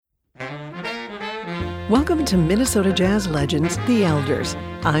Welcome to Minnesota Jazz Legends, The Elders.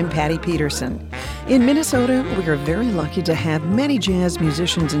 I'm Patty Peterson. In Minnesota, we are very lucky to have many jazz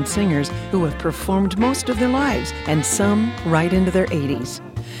musicians and singers who have performed most of their lives, and some right into their 80s.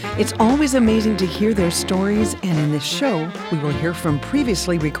 It's always amazing to hear their stories, and in this show, we will hear from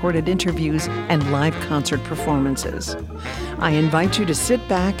previously recorded interviews and live concert performances. I invite you to sit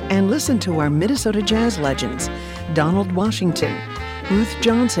back and listen to our Minnesota Jazz Legends, Donald Washington, Ruth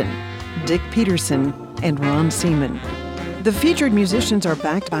Johnson, Dick Peterson, and Ron Seaman. The featured musicians are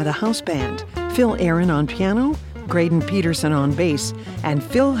backed by the house band, Phil Aaron on piano, Graydon Peterson on bass, and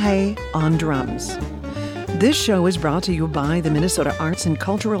Phil Hay on drums. This show is brought to you by the Minnesota Arts and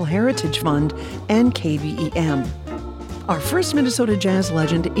Cultural Heritage Fund and KVEM. Our first Minnesota jazz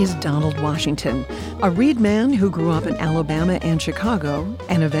legend is Donald Washington, a Reed man who grew up in Alabama and Chicago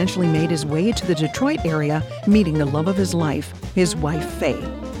and eventually made his way to the Detroit area, meeting the love of his life, his wife Faye.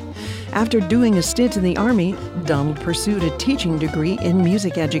 After doing a stint in the Army, Donald pursued a teaching degree in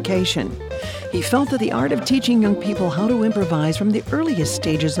music education. He felt that the art of teaching young people how to improvise from the earliest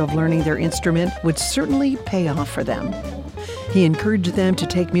stages of learning their instrument would certainly pay off for them. He encouraged them to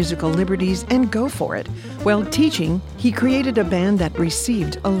take musical liberties and go for it. While teaching, he created a band that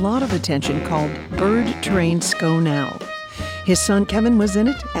received a lot of attention called Bird Train Sco Now. His son Kevin was in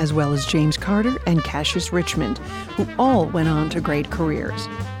it, as well as James Carter and Cassius Richmond, who all went on to great careers.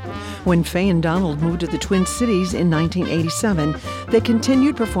 When Faye and Donald moved to the Twin Cities in 1987, they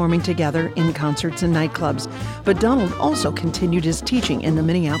continued performing together in concerts and nightclubs, but Donald also continued his teaching in the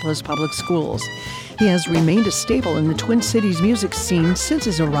Minneapolis public schools. He has remained a staple in the Twin Cities music scene since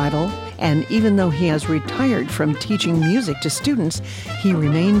his arrival, and even though he has retired from teaching music to students, he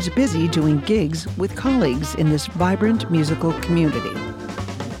remains busy doing gigs with colleagues in this vibrant musical community.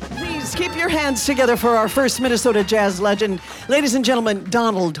 Keep your hands together for our first Minnesota jazz legend. Ladies and gentlemen,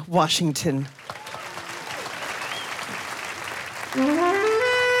 Donald Washington.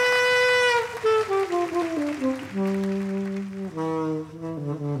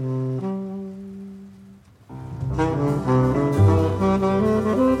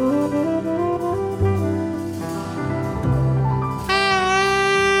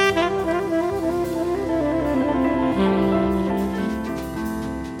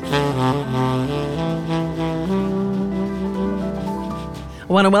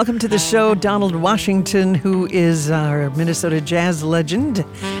 I want to welcome to the show Donald Washington, who is our Minnesota jazz legend.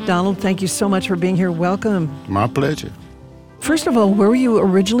 Donald, thank you so much for being here. Welcome. My pleasure. First of all, where were you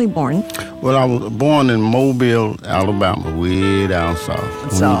originally born? Well, I was born in Mobile, Alabama, way down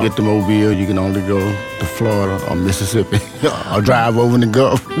south. When you get to Mobile, you can only go to Florida or Mississippi or drive over in the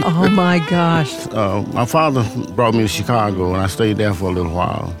Gulf. Oh, my gosh. My father brought me to Chicago, and I stayed there for a little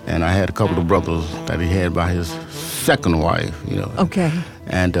while. And I had a couple of brothers that he had by his second wife, Okay.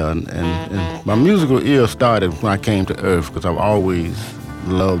 And my musical ear started when I came to Earth, because I've always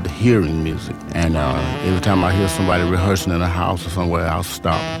loved hearing music. And every time I hear somebody rehearsing in a house or somewhere, I'll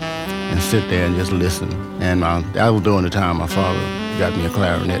stop and sit there and just listen. And that was during the time my father got me a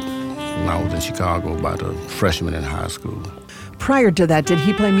clarinet when I was in Chicago, about a freshman in high school. Prior to that, did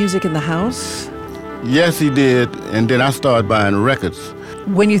he play music in the house? Yes, he did. And then I started buying records.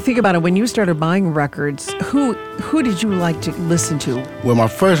 When you think about it, when you started buying records, who did you like to listen to? Well, my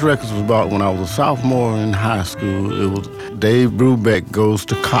first records was bought when I was a sophomore in high school. It was Dave Brubeck Goes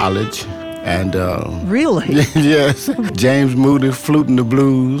to College. And really? Yes. James Moody, Fluting the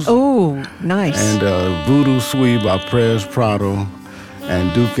Blues. Oh, nice. And Voodoo Suite by Perez Prado.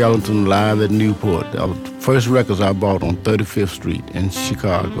 And Duke Ellington Live at Newport. That was the first records I bought on 35th Street in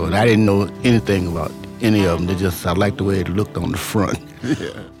Chicago. And I didn't know anything about any of them. I liked the way it looked on the front.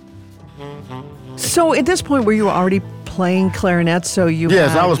 Yeah. So at this point, were you already playing clarinet?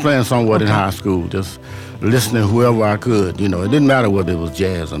 Yes, I was playing somewhat in high school, just listening whoever I could. It didn't matter whether it was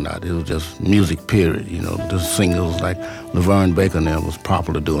jazz or not. It was just music, period. The singles like Laverne Baker and them was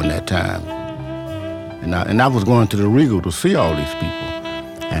popular during that time. And I was going to the Regal to see all these people.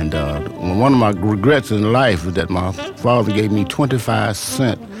 And one of my regrets in life is that my father gave me 25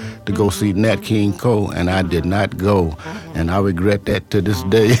 cents to go see Nat King Cole, and I did not go. And I regret that to this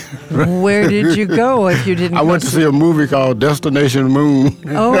day. Where did you go if you didn't I went to see a movie called Destination Moon.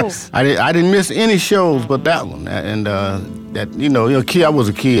 Oh. I didn't miss any shows but that one. And I was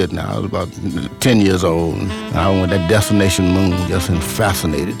a kid now. I was about 10 years old. And I went that Destination Moon just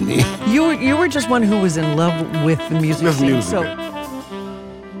fascinated me. You were just one who was in love with the music. With music. So,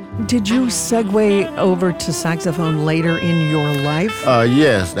 did you segue over to saxophone later in your life?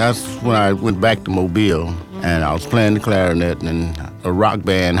 Yes, that's when I went back to Mobile, and I was playing the clarinet, and a rock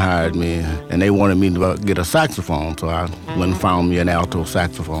band hired me, and they wanted me to get a saxophone, so I went and found me an alto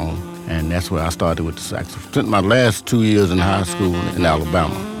saxophone. And that's where I started with the saxophone. Spent my last 2 years in high school in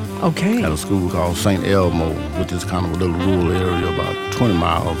Alabama. Okay. At a school called St. Elmo, which is kind of a little rural area about 20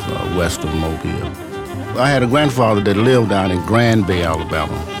 miles west of Mobile. I had a grandfather that lived down in Grand Bay,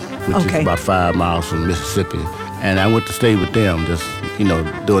 Alabama, which is about 5 miles from Mississippi. And I went to stay with them, just,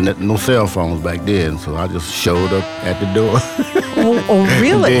 doing that, no cell phones back then, so I just showed up at the door. Oh,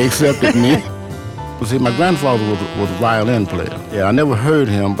 really? They accepted me. See, my grandfather was a violin player. Yeah, I never heard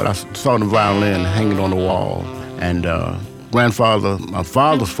him, but I saw the violin hanging on the wall. And my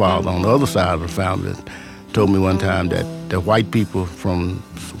father's father on the other side of the family told me one time that the white people from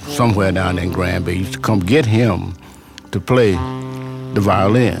somewhere down in Grand Bay used to come get him to play the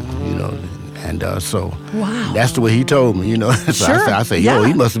violin, And so that's the way he told me, So sure. I said,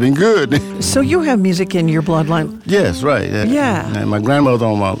 he must have been good. So you have music in your bloodline? Yes, right. Yeah. And my grandmother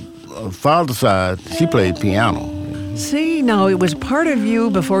on my father's side, she played piano. See, now it was part of you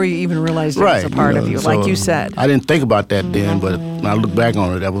before you even realized it was a part of you, so like you said. I didn't think about that then, but when I look back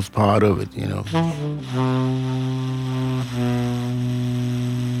on it, that was part of it,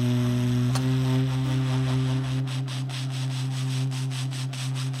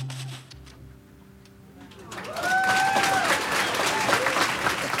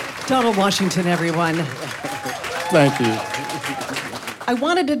 Donald Washington, everyone. Thank you. I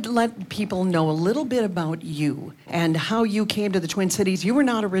wanted to let people know a little bit about you and how you came to the Twin Cities. You were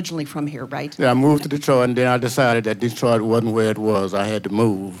not originally from here, right? Yeah, I moved to Detroit, and then I decided that Detroit wasn't where it was. I had to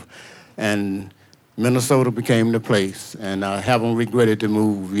move. And Minnesota became the place, and I haven't regretted the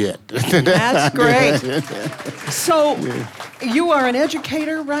move yet. That's great. So, you are an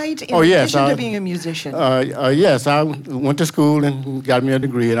educator, right? In addition to being a musician. Yes, I went to school and got me a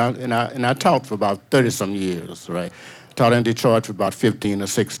degree, and I taught for about 30-some years, right? Taught in Detroit for about 15 or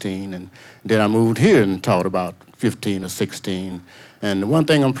 16, and then I moved here and taught about 15 or 16. And the one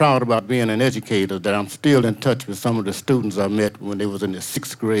thing I'm proud about being an educator is that I'm still in touch with some of the students I met when they was in the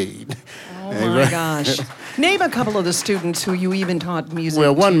 6th grade. Oh, my gosh. Name a couple of the students who you even taught music.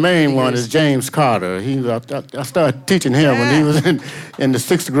 Well, one main one is James Carter. I started teaching him when he was in the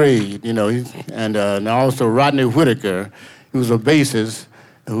 6th grade, and also Rodney Whitaker, who was a bassist,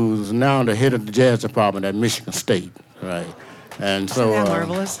 who's now the head of the jazz department at Michigan State, right? And so, isn't that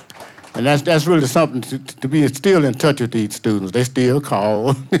marvelous? And that's really something to be still in touch with these students. They still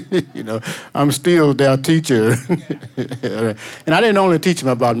call, I'm still their teacher. And I didn't only teach them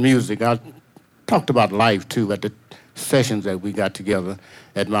about music. I talked about life, too, at the sessions that we got together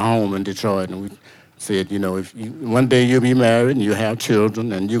at my home in Detroit. And we said, one day you'll be married and you'll have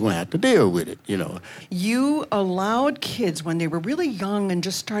children and you're going to have to deal with it, You allowed kids, when they were really young and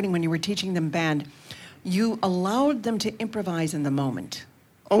just starting, when you were teaching them band, you allowed them to improvise in the moment.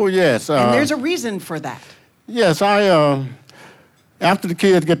 Oh, yes. And there's a reason for that. Yes, after the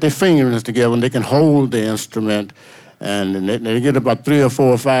kids get their fingers together and they can hold the instrument and they get about 3 or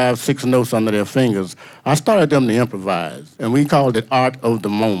 4 or 5, 6 notes under their fingers, I started them to improvise. And we called it Art of the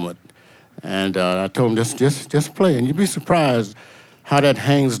Moment. And I told them, just play. And you'd be surprised how that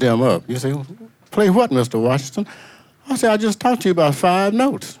hangs them up. You say, play what, Mr. Washington? I said, I just taught you about 5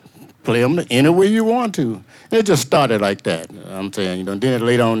 notes. Play them any way you want to. And it just started like that. I'm saying, then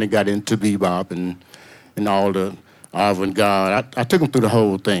later on they got into bebop and all the avant-garde. I took them through the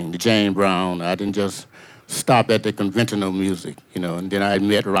whole thing, the James Brown. I didn't just stop at the conventional music, And then I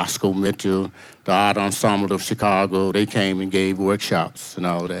met Roscoe Mitchell, the Art Ensemble of Chicago. They came and gave workshops and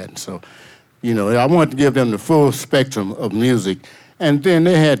all that. And so, I wanted to give them the full spectrum of music. And then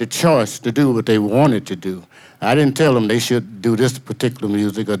they had the choice to do what they wanted to do. I didn't tell them they should do this particular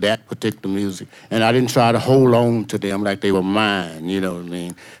music or that particular music. And I didn't try to hold on to them like they were mine, you know what I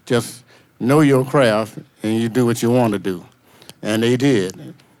mean? Just know your craft and you do what you want to do. And they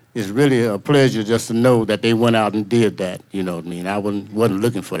did. It's really a pleasure just to know that they went out and did that, you know what I mean? I wasn't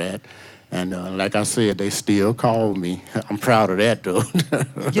looking for that. And like I said, they still call me. I'm proud of that, though.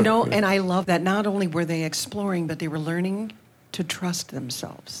 And I love that not only were they exploring, but they were learning to trust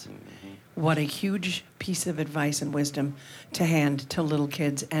themselves. What a huge piece of advice and wisdom to hand to little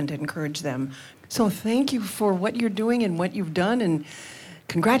kids and to encourage them. So thank you for what you're doing and what you've done, and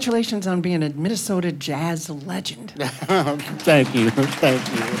congratulations on being a Minnesota jazz legend. Thank you. Thank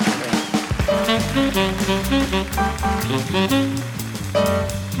you.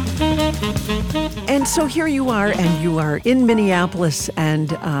 And so here you are in Minneapolis,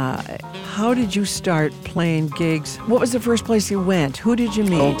 and how did you start playing gigs? What was the first place you went? Who did you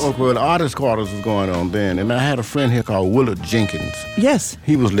meet? Well, the Artist Quarters was going on then, and I had a friend here called Willard Jenkins. Yes.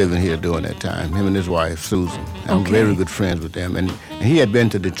 He was living here during that time, him and his wife, Susan. I'm very good friends with them, and he had been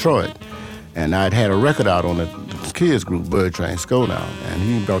to Detroit, and I'd had a record out on the kids group, Bird Train Scodown, and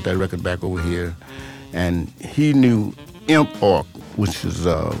he brought that record back over here, and he knew Imp Orc, which was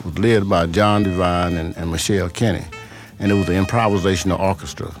led by John Devine and Michelle Kenny, and it was an improvisational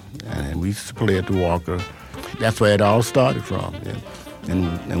orchestra, and we used to play at the Walker. That's where it all started from,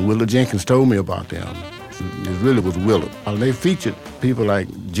 and Willa Jenkins told me about them. It really was Willa. They featured people like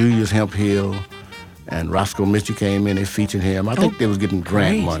Julius Hemphill, and Roscoe Mitchell came in, they featured him. I think they was getting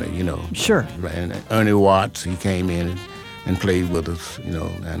grant money, you know. Sure. And Ernie Watts, he came in and played with us, you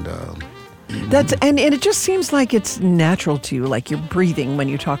know, and... And it just seems like it's natural to you, like you're breathing when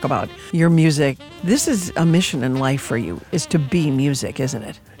you talk about your music. This is a mission in life for you, is to be music, isn't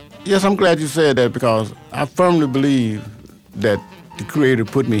it? Yes, I'm glad you said that, because I firmly believe that the Creator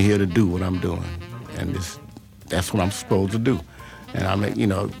put me here to do what I'm doing, and that's what I'm supposed to do. And I mean, you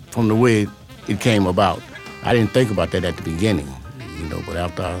know, from the way it came about, I didn't think about that at the beginning, you know, but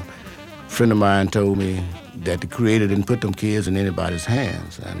after a friend of mine told me that the Creator didn't put them kids in anybody's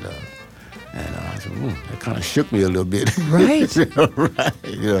hands, and I said, that kind of shook me a little bit. Right. Right.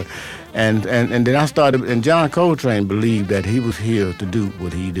 You know, and then I started, and John Coltrane believed that he was here to do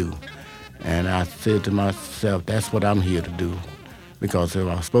what he do. And I said to myself, that's what I'm here to do. Because if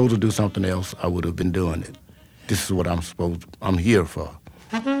I was supposed to do something else, I would have been doing it. This is what I'm here for.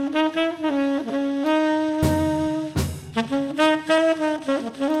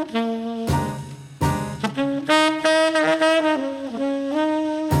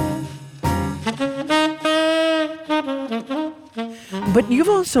 But you've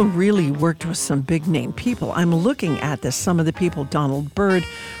also really worked with some big-name people. I'm looking at this. Some of the people, Donald Byrd,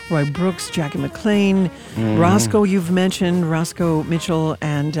 Roy Brooks, Jackie McLean, Roscoe, you've mentioned, Roscoe Mitchell,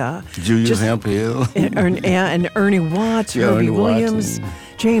 and... Julius Hemphill. and Ernie Watts, Herbie Williams, Watts,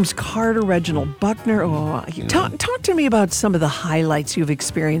 James Carter, Reginald Buckner. Talk to me about some of the highlights you've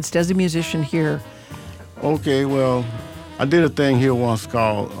experienced as a musician here. Okay, well, I did a thing here once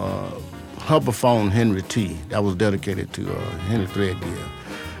called... Hubbaphone Henry T. That was dedicated to Henry Threadgill.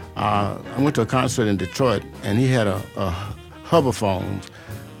 I went to a concert in Detroit, and he had a Hubbaphone,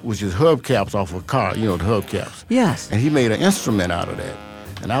 which is hubcaps off a car, you know, the hubcaps. Yes. And he made an instrument out of that.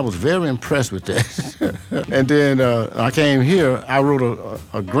 And I was very impressed with that. And then I came here, I wrote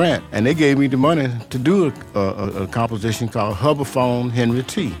a grant, and they gave me the money to do a composition called Hubbaphone Henry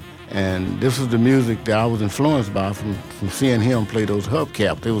T. And this was the music that I was influenced by from seeing him play those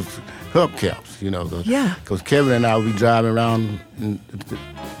hubcaps. It was hubcaps, you know. Yeah. Because Kevin and I would be driving around in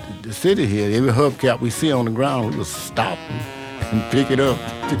the city here. Every hubcap we see on the ground, we would stop and pick it up.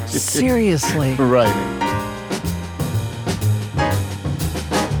 Seriously? Right.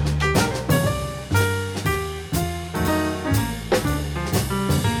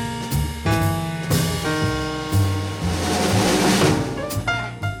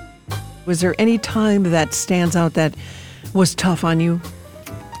 Was there any time that stands out that was tough on you?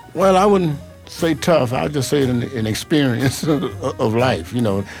 Well, I wouldn't say tough. I'd just say an experience of life. You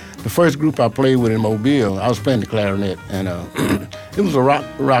know, the first group I played with in Mobile, I was playing the clarinet, and it was a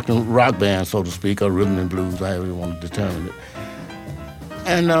rock band, so to speak, or rhythm and blues, however you want to determine it.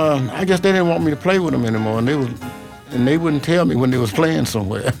 And I guess they didn't want me to play with them anymore, and they wouldn't tell me when they was playing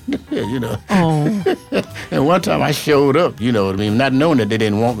somewhere, you know. Oh. And one time I showed up, you know what I mean, not knowing that they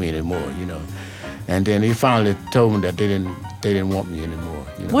didn't want me anymore, you know. And then he finally told me that they didn't want me anymore.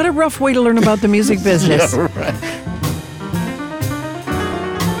 You know? What a rough way to learn about the music business. Yeah, right.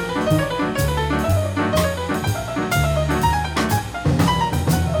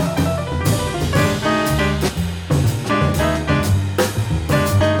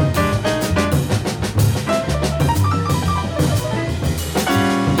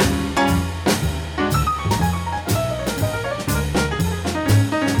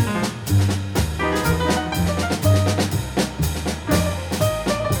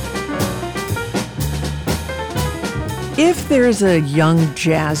 If there's a young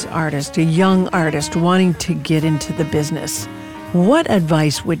jazz artist, a young artist wanting to get into the business, what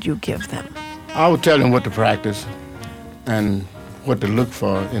advice would you give them? I would tell them what to practice and what to look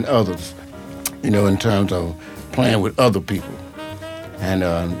for in others, you know, in terms of playing with other people, and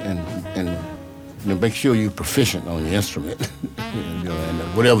you know, make sure you're proficient on your instrument, you know, and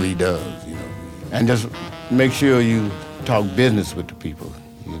whatever he does, you know, and just make sure you talk business with the people.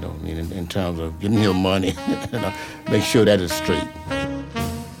 You know, I mean, in terms of getting your money, you know, make sure that is straight.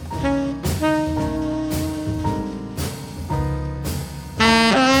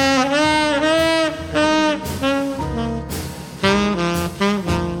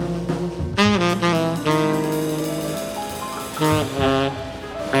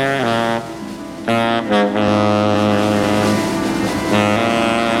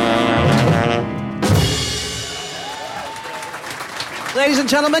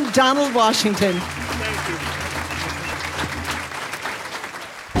 gentlemen, Donald Washington. Thank you.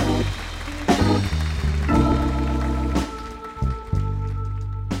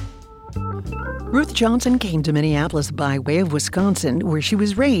 Ruth Johnson came to Minneapolis by way of Wisconsin, where she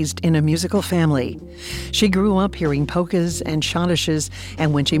was raised in a musical family. She grew up hearing polkas and schottisches,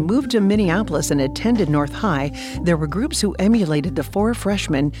 and when she moved to Minneapolis and attended North High, there were groups who emulated the Four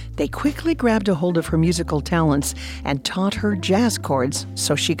Freshmen. They quickly grabbed a hold of her musical talents and taught her jazz chords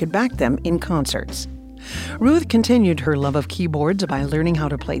so she could back them in concerts. Ruth continued her love of keyboards by learning how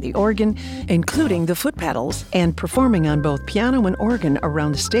to play the organ, including the foot pedals, and performing on both piano and organ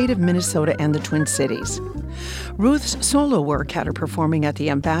around the state of Minnesota and the Twin Cities. Ruth's solo work had her performing at the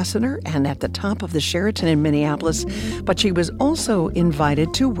Ambassador and at the top of the Sheraton in Minneapolis, but she was also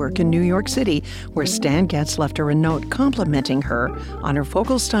invited to work in New York City, where Stan Getz left her a note complimenting her on her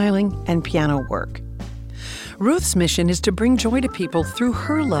vocal styling and piano work. Ruth's mission is to bring joy to people through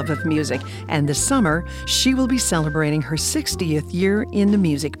her love of music, and this summer, she will be celebrating her 60th year in the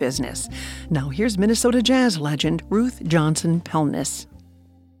music business. Now here's Minnesota jazz legend Ruth Johnson Pelniss.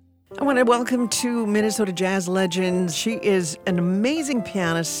 I want to welcome to Minnesota jazz legend. She is an amazing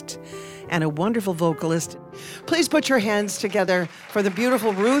pianist and a wonderful vocalist. Please put your hands together for the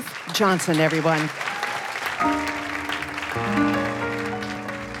beautiful Ruth Johnson, everyone.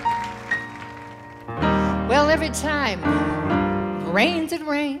 Well, every time rains, it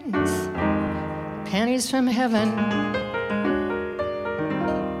rains, pennies from heaven.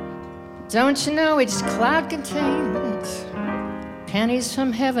 Don't you know each cloud contains pennies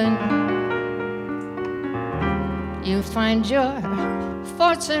from heaven? You find your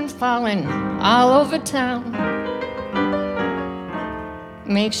fortune falling all over town.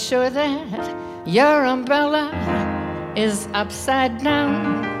 Make sure that your umbrella is upside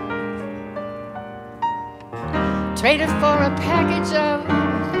down. Trade it for a package of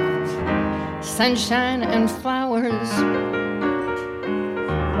sunshine and flowers.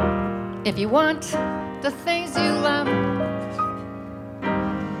 If you want the things you love,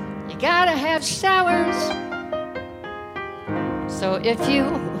 you gotta have showers. So if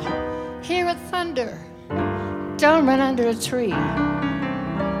you hear a thunder, don't run under a tree.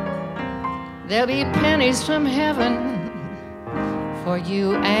 There'll be pennies from heaven for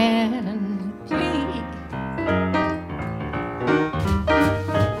you and me.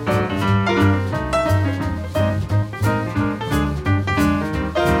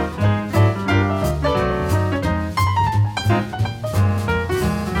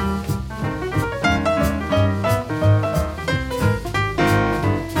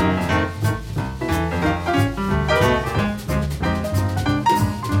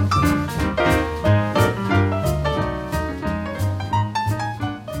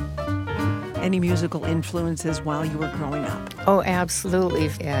 Any musical influences while you were growing up? Oh, absolutely.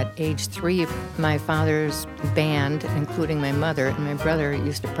 At age 3, my father's band, including my mother and my brother,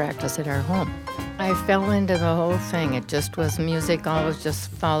 used to practice at our home. I fell into the whole thing. It just was music, always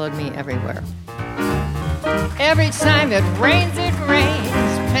just followed me everywhere. Every time it rains,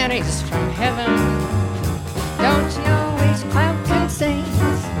 pennies from heaven. Don't you know each cloud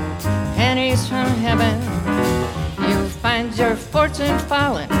contains pennies from heaven? You find your fortune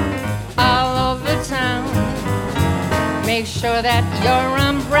falling all over town. Make sure that your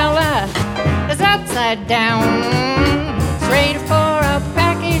umbrella is upside down. Trade for a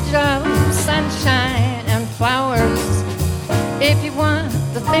package of sunshine and flowers. If you want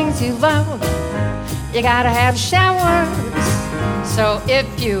the things you love, you gotta have showers. So if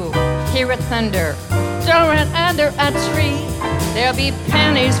you hear a thunder, don't run under a tree. There'll be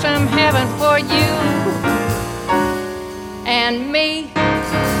pennies from heaven for you and me.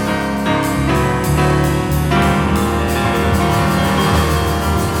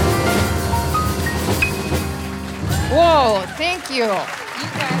 Whoa, thank you. You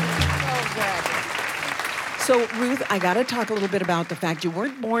guys are so good. So, Ruth, I got to talk a little bit about the fact you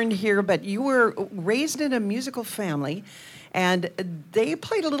weren't born here, but you were raised in a musical family, and they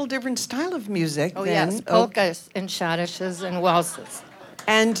played a little different style of music. Oh, yes, polkas and schottisches and waltzes.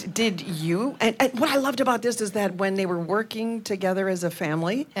 And did you, and what I loved about this is that when they were working together as a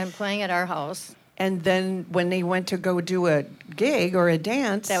family. And playing at our house. And then when they went to go do a gig or a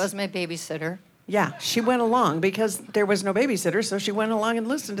dance. That was my babysitter. Yeah, she went along because there was no babysitter, so she went along and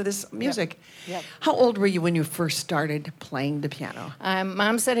listened to this music. Yep. How old were you when you first started playing the piano?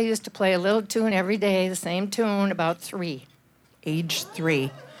 Mom said I used to play a little tune every day, the same tune, about 3. Age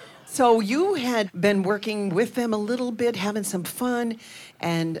 3. So you had been working with them a little bit, having some fun,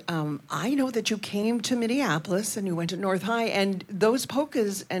 and I know that you came to Minneapolis and you went to North High, and those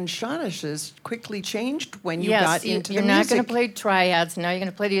polkas and schottisches quickly changed when you got into the music. You're not going to play triads, now you're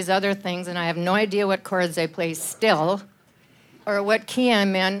going to play these other things, and I have no idea what chords they play still, or what key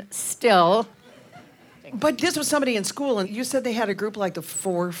I'm in still. But this was somebody in school, and you said they had a group like the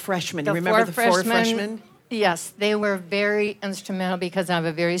Four Freshmen. The you remember the Four Freshmen? Freshmen? Yes, they were very instrumental because I have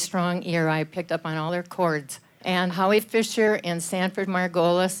a very strong ear. I picked up on all their chords. And Howie Fisher and Sanford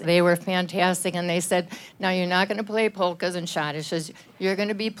Margolis, they were fantastic. And they said, now you're not going to play polkas and schottisches. You're going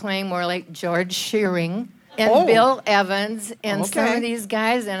to be playing more like George Shearing and Bill Evans and some of these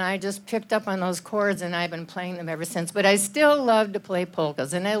guys. And I just picked up on those chords, and I've been playing them ever since. But I still love to play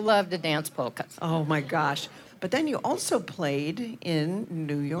polkas, and I love to dance polkas. Oh, my gosh. But then you also played in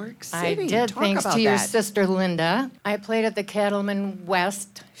New York City. I did, Talk thanks about to your that. sister Linda. I played at the Cattleman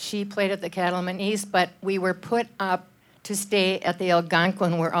West. She played at the Cattleman East, but we were put up to stay at the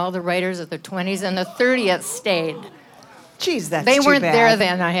Algonquin, where all the writers of the 20s and the 30th stayed. Geez, that's They too weren't bad. there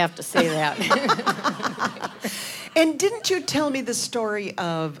then, I have to say that. And didn't you tell me the story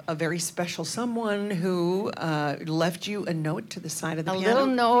of a very special someone who left you a note to the side of the A piano? little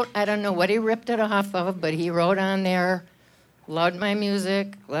note, I don't know what he ripped it off of, but he wrote on there, loved my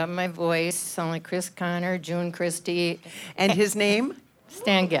music, loved my voice, sound like Chris Connor, June Christie. And his name?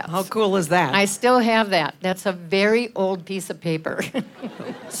 Stan Getz. How cool is that? I still have that. That's a very old piece of paper.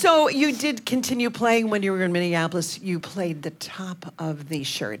 So you did continue playing when you were in Minneapolis. You played the top of the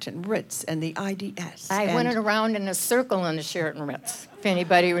Sheraton Ritz and the IDS. I went around in a circle in the Sheraton Ritz, if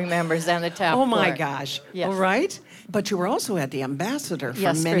anybody remembers, on the top Oh, my floor. gosh. Yes. All right. But you were also at the Ambassador for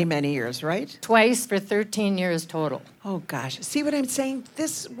Yes, many, for- many years, right? Twice for 13 years total. Oh, gosh. See what I'm saying?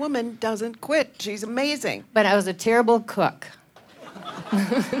 This woman doesn't quit. She's amazing. But I was a terrible cook.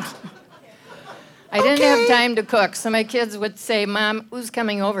 I didn't have time to cook, so my kids would say, Mom, who's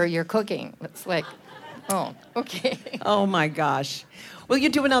coming over? You're cooking. It's like, oh, okay. Oh, my gosh. Will you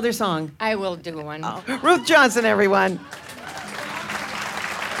do another song? I will do one. Ruth Johnson, everyone.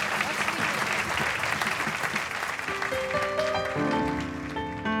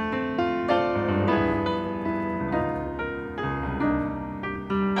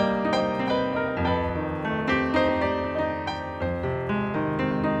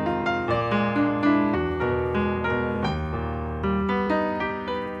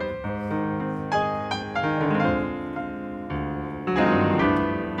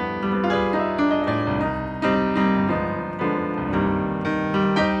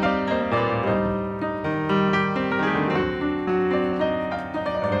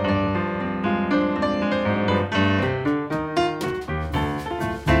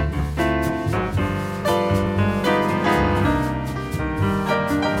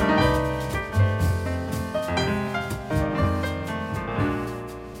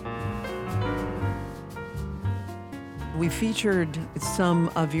 We featured some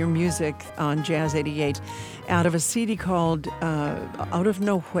of your music on Jazz 88 out of a CD called Out of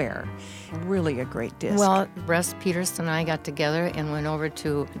Nowhere. Really a great disc. Well, Russ Peterson and I got together and went over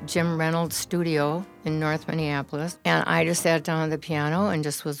to Jim Reynolds' studio in North Minneapolis. And I just sat down at the piano and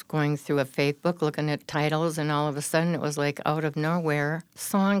just was going through a faith book, looking at titles, and all of a sudden it was like Out of Nowhere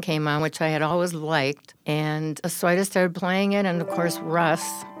song came on, which I had always liked. And so I just started playing it, and of course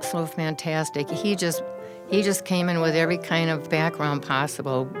Russ, so fantastic. He just came in with every kind of background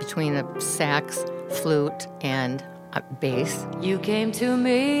possible between a sax, flute, and bass. You came to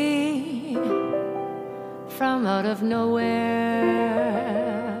me from out of nowhere.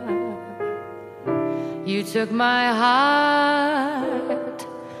 You took my heart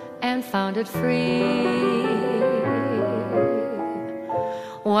and found it free.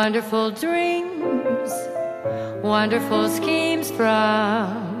 Wonderful dreams, wonderful schemes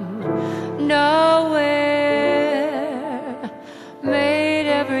from nowhere. Made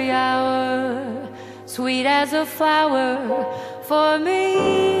every hour sweet as a flower for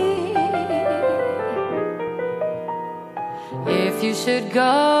me. If you should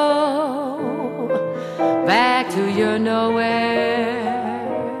go back to your nowhere,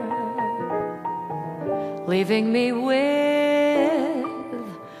 leaving me with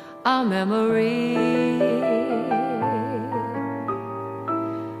a memory,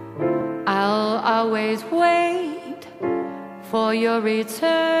 I'll always wait for your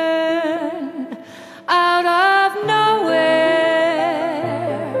return out of nowhere,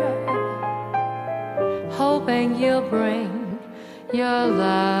 hoping you'll bring your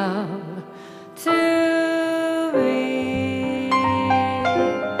love to me.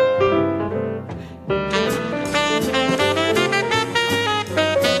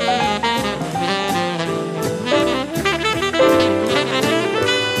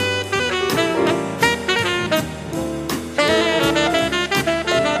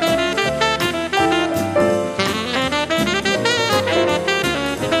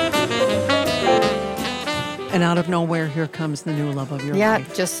 out of nowhere, here comes the new love of your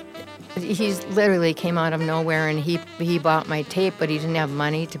life. He literally came out of nowhere, and he bought my tape, but he didn't have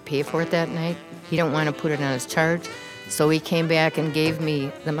money to pay for it that night. He didn't want to put it on his charge. So he came back and gave me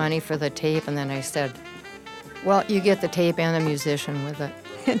the money for the tape, and then I said, well, you get the tape and the musician with it.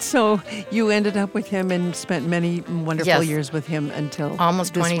 And so you ended up with him and spent many wonderful years with him until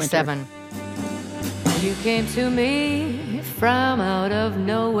almost this 27. Winter. You came to me from out of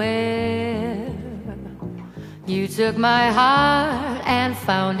nowhere. You took my heart and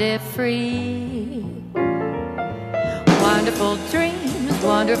found it free. Wonderful dreams,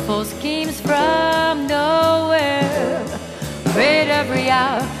 wonderful schemes from nowhere. Made every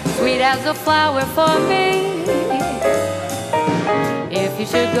hour sweet as a flower for me. If you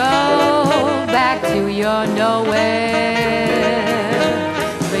should go back to your nowhere,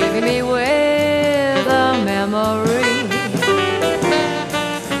 leaving me with a memory,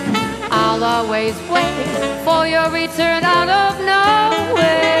 I'll always wait for your return out of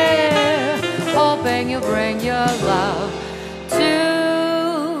nowhere, hoping you'll bring your love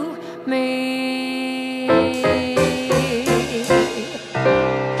to me.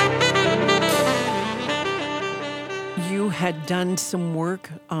 You had done some work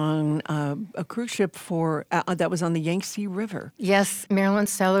on a cruise ship for that was on the Yangtze River. Yes, Marilyn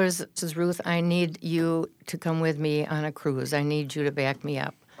Sellers says, Ruth, I need you to come with me on a cruise. I need you to back me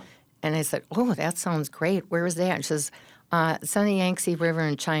up. And I said, oh, that sounds great. Where is that? And she says, it's on the Yangtze River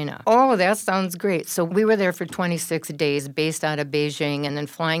in China. Oh, that sounds great. So we were there for 26 days, based out of Beijing, and then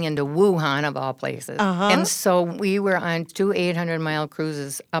flying into Wuhan, of all places. And so we were on 2 800-mile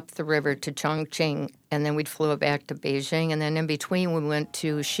cruises up the river to Chongqing, and then we flew back to Beijing. And then in between, we went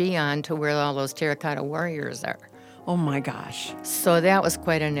to Xi'an, to where all those terracotta warriors are. Oh, my gosh. So that was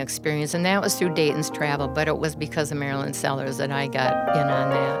quite an experience. And that was through Dayton's Travel, but it was because of Marilyn Sellers that I got in on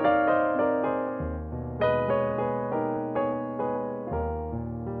that.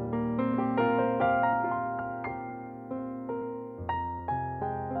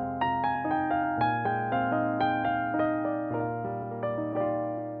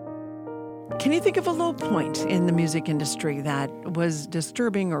 Can you think of a low point in the music industry that was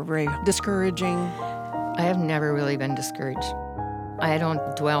disturbing or very discouraging? I have never really been discouraged. I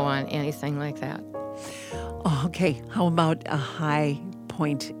don't dwell on anything like that. Oh, okay. How about a high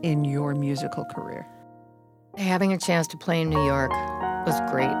point in your musical career? Having a chance to play in New York was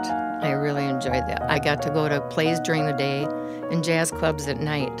great. I really enjoyed that. I got to go to plays during the day and jazz clubs at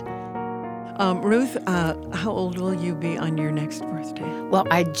night. Ruth, how old will you be on your next birthday? Well,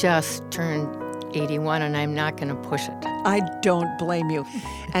 I just turned 81, and I'm not going to push it. I don't blame you.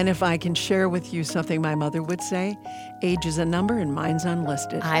 And if I can share with you something my mother would say, age is a number and mine's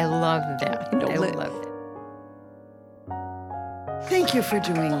unlisted. I love that. I love it. Thank you for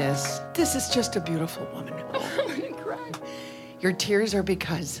doing this. This is just a beautiful woman. I'm going to cry. Your tears are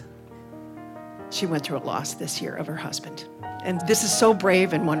because she went through a loss this year of her husband. And this is so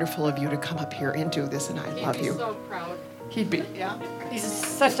brave and wonderful of you to come up here and do this, and I love you. He'd be so proud. He'd be. Yeah. He's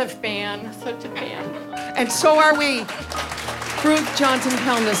such a fan, such a fan. And so are we. Ruth Johnson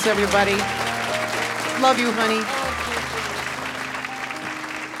Pelnis, everybody. Love you, honey.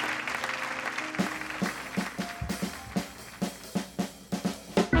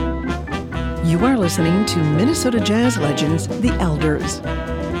 You are listening to Minnesota Jazz Legends, The Elders.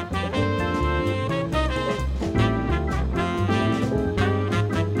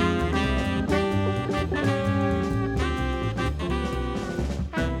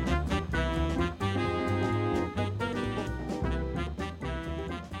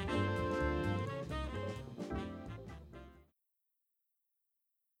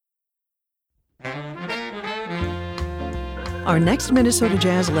 Our next Minnesota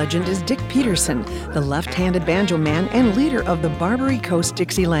jazz legend is Dick Peterson, the left-handed banjo man and leader of the Barbary Coast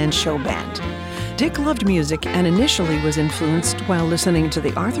Dixieland Show Band. Dick loved music and initially was influenced while listening to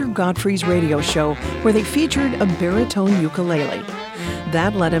the Arthur Godfrey's radio show where they featured a baritone ukulele.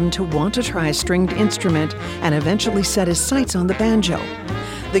 That led him to want to try a stringed instrument and eventually set his sights on the banjo.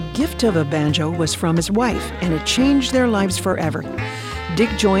 The gift of a banjo was from his wife, and it changed their lives forever. Dick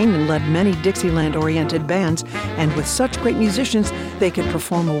joined and led many Dixieland-oriented bands, and with such great musicians, they could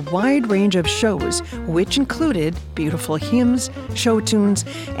perform a wide range of shows, which included beautiful hymns, show tunes,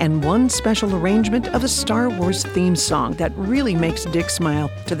 and one special arrangement of a Star Wars theme song that really makes Dick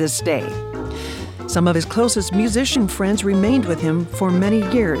smile to this day. Some of his closest musician friends remained with him for many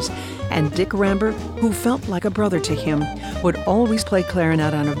years, and Dick Ramber, who felt like a brother to him, would always play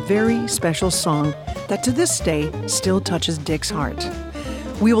clarinet on a very special song that to this day still touches Dick's heart.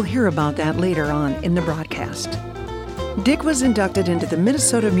 We will hear about that later on in the broadcast. Dick was inducted into the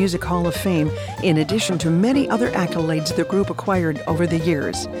Minnesota Music Hall of Fame in addition to many other accolades the group acquired over the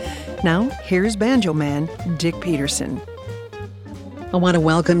years. Now, here's banjo man Dick Peterson. I want to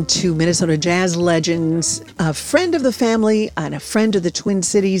welcome to Minnesota Jazz Legends a friend of the family and a friend of the Twin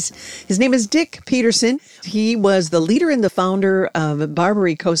Cities. His name is Dick Peterson. He was the leader and the founder of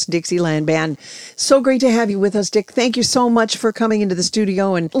Barbary Coast Dixieland Band. So great to have you with us, Dick. Thank you so much for coming into the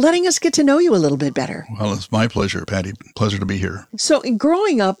studio and letting us get to know you a little bit better. Well, it's my pleasure, Patty. Pleasure to be here. So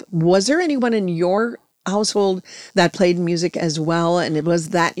growing up, was there anyone in your household that played music as well, and was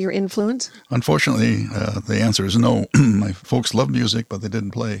that your influence? Unfortunately, the answer is no. My folks loved music, but they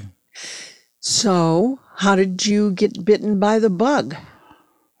didn't play. So how did you get bitten by the bug?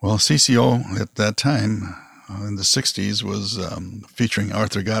 Well, CCO at that time, in the 60s, was featuring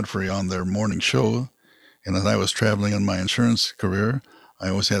Arthur Godfrey on their morning show, and as I was traveling in my insurance career, I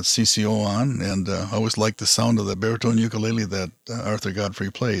always had CCO on, and I always liked the sound of the baritone ukulele that Arthur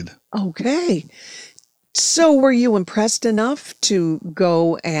Godfrey played. Okay. So were you impressed enough to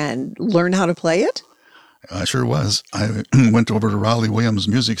go and learn how to play it? I sure was. I went over to Raleigh Williams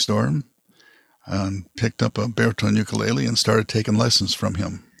Music Store and picked up a baritone ukulele and started taking lessons from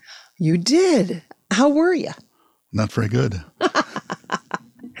him. You did. How were you? Not very good.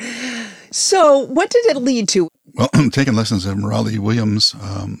 So what did it lead to? Well, taking lessons from Raleigh Williams,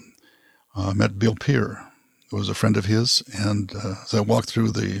 met Bill Peer, who was a friend of his, and as I walked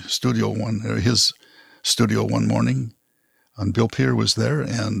through the his studio one morning, and Bill Peer was there,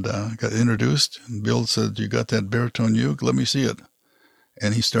 and got introduced, and Bill said, "You got that baritone uke? Let me see it."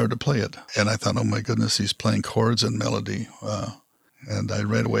 And he started to play it, and I thought, oh my goodness, he's playing chords and melody, and I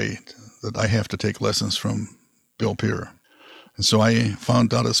right away that I have to take lessons from Bill Peer. And so I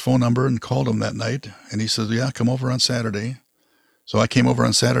found out his phone number and called him that night, and he said, "Yeah, come over on Saturday." So I came over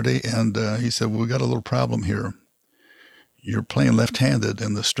on Saturday, and he said, "Well, we got a little problem here. You're playing left-handed,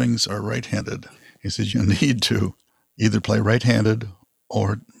 and the strings are right-handed." He said, "You need to either play right-handed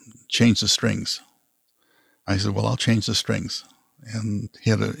or change the strings." I said, "Well, I'll change the strings." And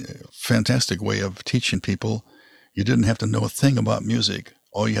he had a fantastic way of teaching people. You didn't have to know a thing about music.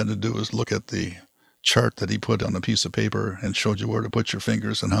 All you had to do was look at the chart that he put on a piece of paper and showed you where to put your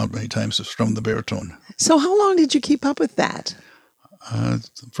fingers and how many times to strum the baritone. So how long did you keep up with that?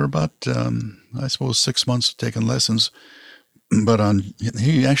 For about, I suppose, 6 months taking lessons. But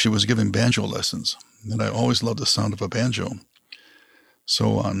he actually was giving banjo lessons, and I always loved the sound of a banjo.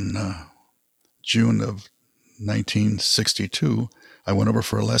 So on June of 1962, I went over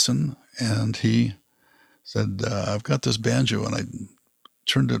for a lesson, and he said, "I've got this banjo, and I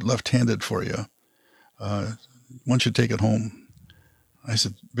turned it left-handed for you. Why don't you take it home?" I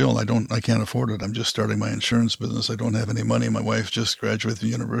said, "Bill, I can't afford it. I'm just starting my insurance business. I don't have any money. My wife just graduated from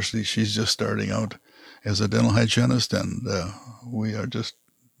university. She's just starting out as a dental hygienist, and we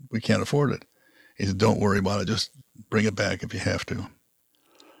can't afford it." He said, "Don't worry about it. Just bring it back if you have to."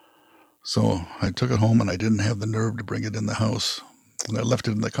 So I took it home, and I didn't have the nerve to bring it in the house. And I left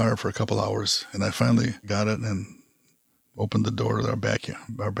it in the car for a couple hours, and I finally got it and opened the door to our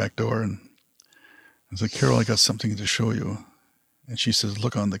back door, and I said, "Carol, I got something to show you." And she says,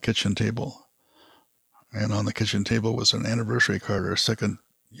 "Look on the kitchen table." And on the kitchen table was an anniversary card, our second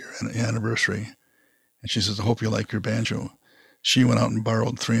year anniversary. And she says, "I hope you like your banjo." She went out and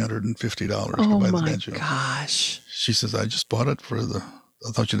borrowed $350 to buy the banjo. Oh, my gosh. She says, "I just bought it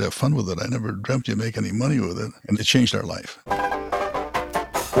I thought you'd have fun with it. I never dreamt you'd make any money with it." And it changed our life.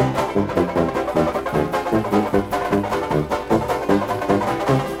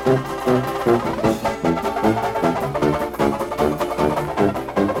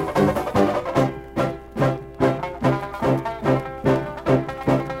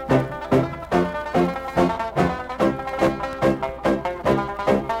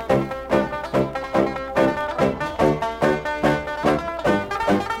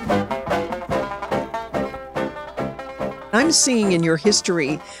 I'm seeing in your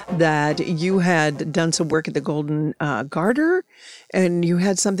history that you had done some work at the Golden Garter, and you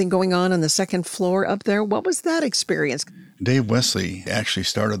had something going on the second floor up there. What was that experience? Dave Wesley actually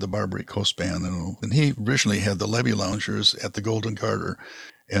started the Barbary Coast Band, and he originally had the Levy Loungers at the Golden Garter.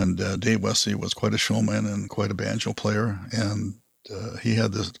 And Dave Wesley was quite a showman and quite a banjo player, and he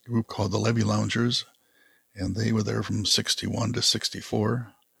had this group called the Levy Loungers, and they were there from 61 to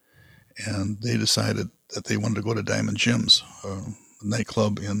 64. And they decided that they wanted to go to Diamond Jim's, a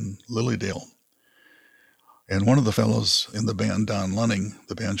nightclub in Lilydale. And one of the fellows in the band, Don Lunning,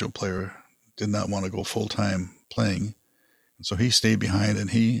 the banjo player, did not want to go full-time playing. And so he stayed behind,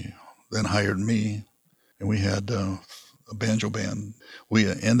 and he then hired me, and we had a banjo band. We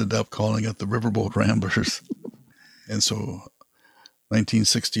ended up calling it the Riverboat Ramblers. And so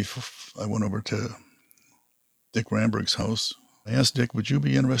 1960, I went over to Dick Ramberg's house. I asked Dick, would you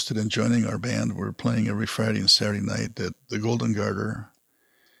be interested in joining our band? We're playing every Friday and Saturday night at the Golden Garter.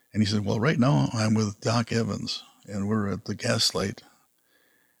 And he said, well, right now I'm with Doc Evans, and we're at the Gaslight.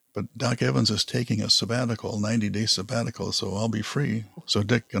 But Doc Evans is taking a sabbatical, 90-day sabbatical, so I'll be free. So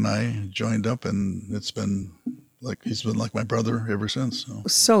Dick and I joined up, and he's been like my brother ever since.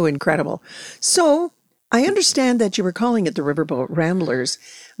 So incredible. So I understand that you were calling it the Riverboat Ramblers,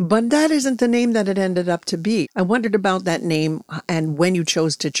 but that isn't the name that it ended up to be. I wondered about that name and when you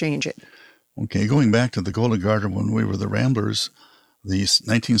chose to change it. Okay, going back to the Golden Garter when we were the Ramblers, the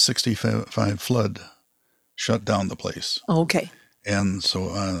 1965 flood shut down the place. Okay. And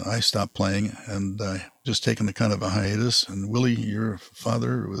so I stopped playing, and just taken a kind of a hiatus. And Willie, your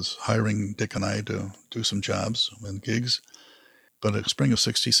father, was hiring Dick and I to do some jobs and gigs. But in spring of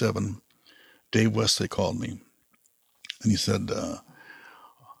 67, Dave Wesley called me, and he said,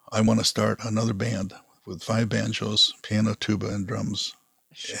 I want to start another band with 5 banjos, piano, tuba, and drums.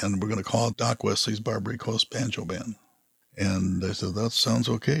 And we're going to call it Doc Wesley's Barbary Coast Banjo Band. And I said, that sounds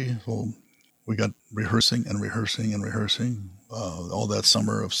okay. Well, we got rehearsing all that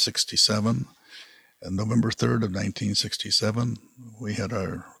summer of 67. And November 3rd of 1967, we had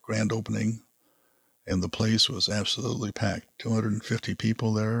our grand opening, and the place was absolutely packed. 250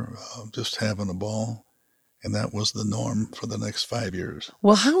 people there, just having a ball. And that was the norm for the next 5 years.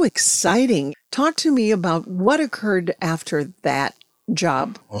 Well, how exciting. Talk to me about what occurred after that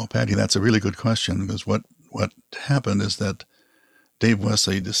job. Well, Patty, that's a really good question, because what happened is that Dave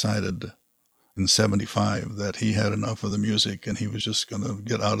Wesley decided in 75 that he had enough of the music and he was just going to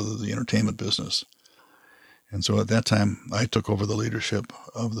get out of the entertainment business. And so at that time, I took over the leadership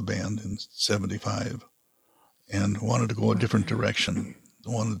of the band in 75 and wanted to go a different direction.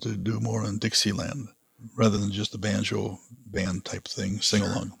 I wanted to do more in Dixieland rather than just a banjo band type thing,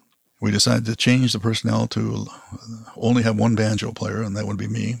 sing-along. We decided to change the personnel to only have one banjo player, and that would be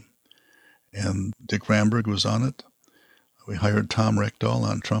me. And Dick Ramberg was on it. We hired Tom Reckdahl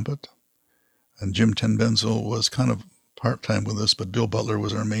on trumpet. And Jim Tenbenzel was kind of part-time with us, but Bill Butler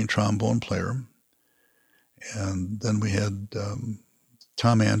was our main trombone player. And then we had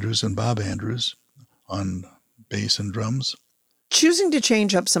Tom Andrews and Bob Andrews on bass and drums. Choosing to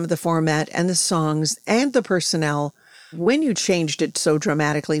change up some of the format and the songs and the personnel, when you changed it so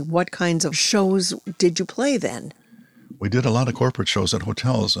dramatically, what kinds of shows did you play then? We did a lot of corporate shows at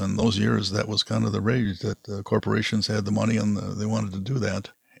hotels, and those years that was kind of the rage that the corporations had the money and they wanted to do that.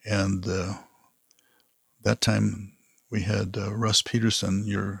 And that time we had Russ Peterson,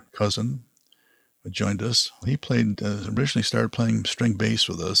 your cousin, who joined us. He originally started playing string bass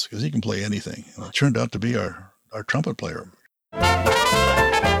with us because he can play anything. And it turned out to be our trumpet player.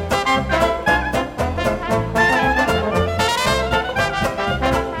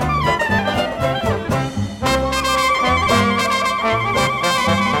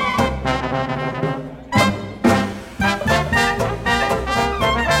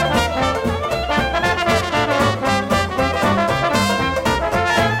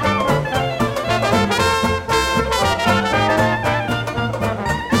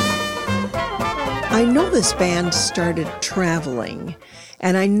 I know this band started traveling,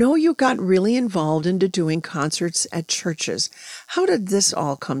 and I know you got really involved into doing concerts at churches. How did this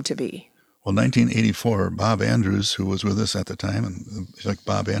all come to be? Well, 1984, Bob Andrews, who was with us at the time, and like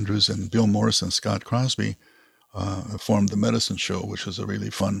Bob Andrews and Bill Morris and Scott Crosby, formed the Medicine Show, which was a really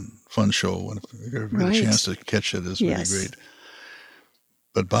fun show. And if you ever get a chance to catch it, it's really great.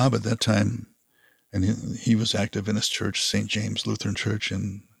 But Bob at that time, and he was active in his church, St. James Lutheran Church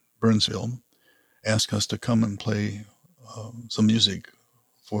in Burnsville, asked us to come and play some music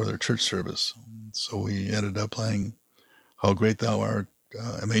for their church service. So we ended up playing How Great Thou Art,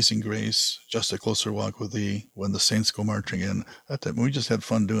 Amazing Grace, Just a Closer Walk with Thee, When the Saints Go Marching In. That time, we just had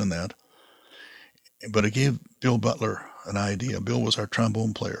fun doing that. But it gave Bill Butler an idea. Bill was our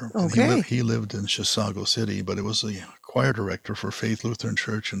trombone player. Okay. And he lived in Chisago City, but it was the choir director for Faith Lutheran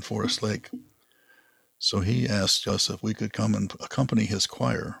Church in Forest Lake. So he asked us if we could come and accompany his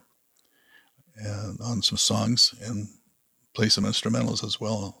choir and on some songs and play some instrumentals as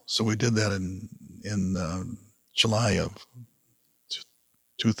well. So we did that in July of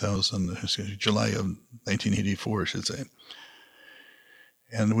 1984, I should say.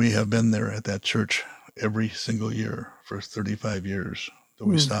 And we have been there at that church every single year for 35 years that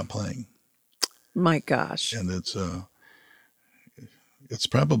we stopped playing. My gosh. And it's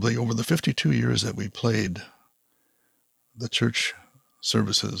probably over the 52 years that we played, the church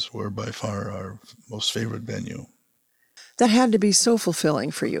services were by far our most favorite venue. That had to be so fulfilling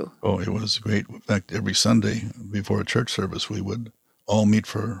for you. Oh, it was great. In fact, every Sunday before a church service, we would all meet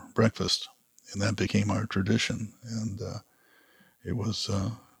for breakfast, and that became our tradition. And it was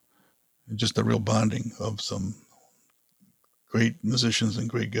just a real bonding of some great musicians and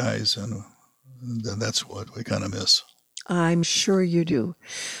great guys, and that's what we kind of miss. I'm sure you do.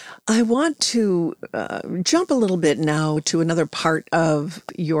 I want to jump a little bit now to another part of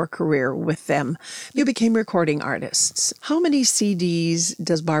your career with them. You became recording artists. How many CDs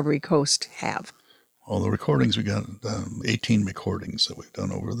does Barbary Coast have? All the recordings, we got 18 recordings that we've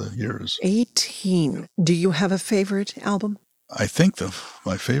done over the years. 18. Do you have a favorite album? I think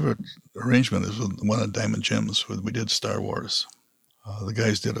my favorite arrangement is the one at Diamond Gems when we did Star Wars. The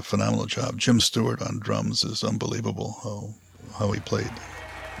guys did a phenomenal job. Jim Stewart on drums is unbelievable how he played.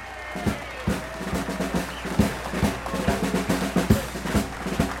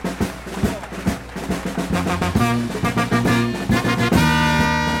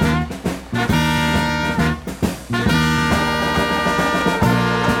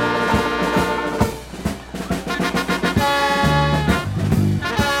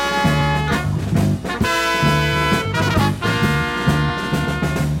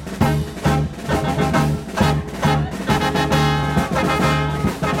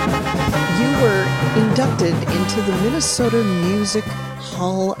 Into the Minnesota Music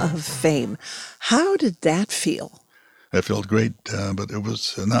Hall of Fame. How did that feel? It felt great, but it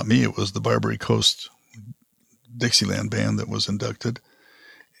was not me. It was the Barbary Coast Dixieland Band that was inducted.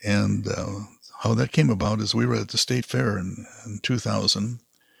 And how that came about is we were at the State Fair in 2000,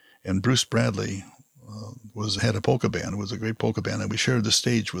 and Bruce Bradley had a polka band. It was a great polka band, and we shared the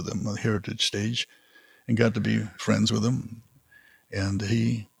stage with him, a heritage stage, and got to be friends with him. And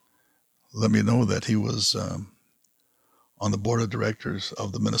he let me know that he was on the board of directors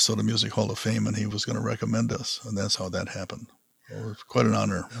of the Minnesota Music Hall of Fame, and he was going to recommend us, and that's how that happened. It was quite an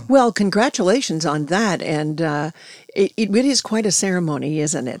honor. Well, congratulations on that, and it is quite a ceremony,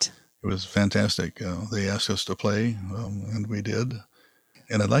 isn't it? It was fantastic. They asked us to play, and we did.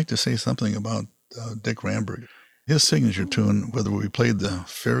 And I'd like to say something about Dick Ramberg. His signature tune, whether we played the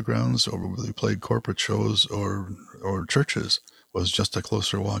fairgrounds or whether we played corporate shows or churches, was Just a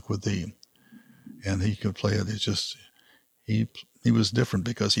Closer Walk with Thee. And he could play it. It's just, he was different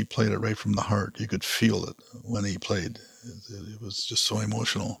because he played it right from the heart. You could feel it when he played. It was just so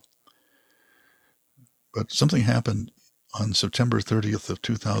emotional. But something happened on September 30th of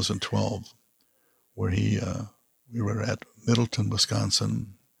 2012 where we were at Middleton,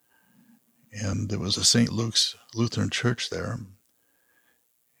 Wisconsin, and there was a St. Luke's Lutheran church there.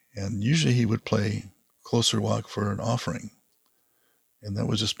 And usually he would play Closer Walk for an offering. And that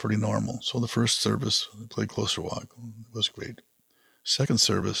was just pretty normal. So the first service, we played Closer Walk. It was great. Second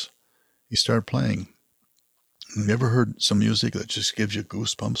service, he started playing. Have you ever heard some music that just gives you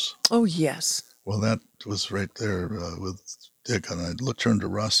goosebumps? Oh, yes. Well, that was right there with Dick. And I turned to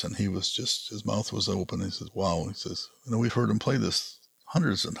Russ, and he was just, his mouth was open. He says, wow. He says, we've heard him play this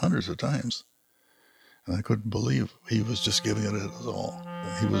hundreds and hundreds of times. And I couldn't believe he was just giving it his all.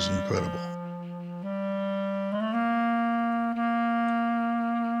 He was incredible.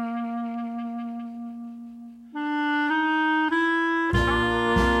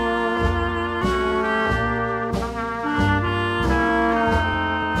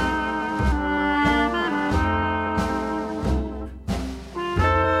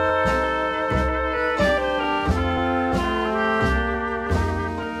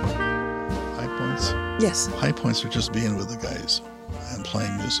 Yes. High points are just being with the guys and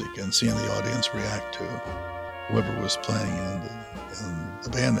playing music and seeing the audience react to whoever was playing. And the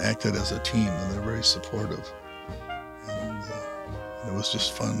band acted as a team, and they're very supportive. And it was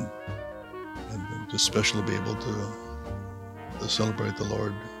just fun and just special to be able to celebrate the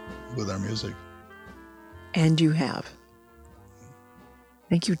Lord with our music. And you have.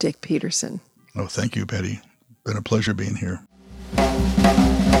 Thank you, Dick Peterson. Oh, thank you, Patty. Been a pleasure being here.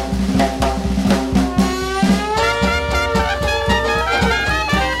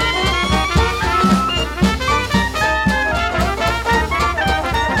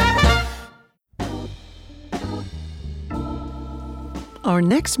 Our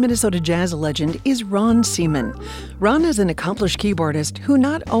next Minnesota jazz legend is Ron Seaman. Ron is an accomplished keyboardist who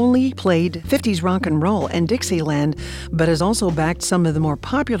not only played 50s rock and roll and Dixieland, but has also backed some of the more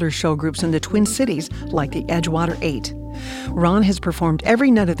popular show groups in the Twin Cities, like the Edgewater 8. Ron has performed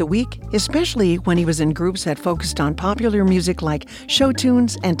every night of the week, especially when he was in groups that focused on popular music like show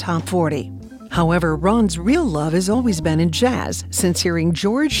tunes and top 40. However, Ron's real love has always been in jazz, since hearing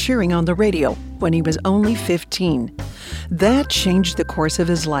George Shearing on the radio when he was only 15. That changed the course of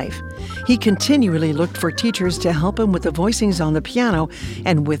his life. He continually looked for teachers to help him with the voicings on the piano,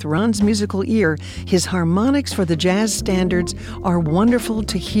 and with Ron's musical ear, his harmonics for the jazz standards are wonderful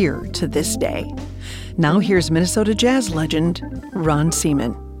to hear to this day. Now here's Minnesota jazz legend, Ron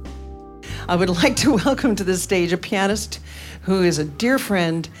Seaman. I would like to welcome to the stage a pianist who is a dear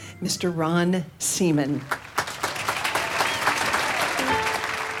friend, Mr. Ron Seaman.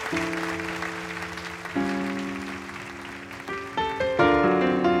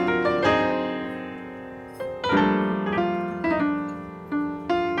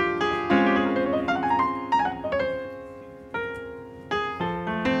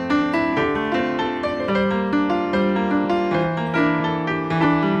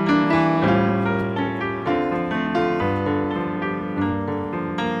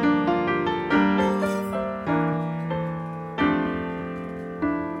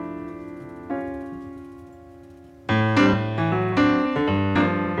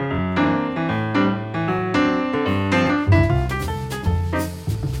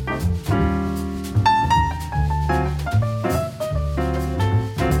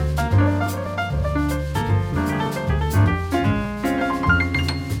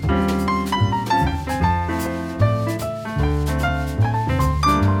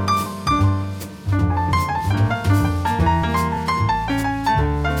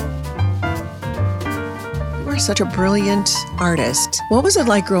 Such a brilliant artist. What was it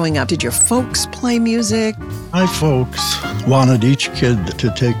like growing up? Did your folks play music? My folks wanted each kid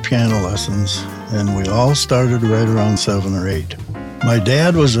to take piano lessons, and we all started right around 7 or 8. My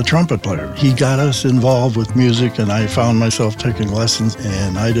dad was a trumpet player. He got us involved with music, and I found myself taking lessons,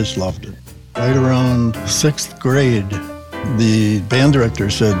 and I just loved it. Right around 6th grade, the band director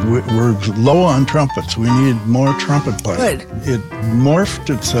said, we're low on trumpets. We need more trumpet players. Good. It morphed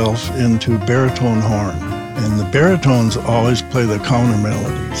itself into baritone horn. And the baritones always play the counter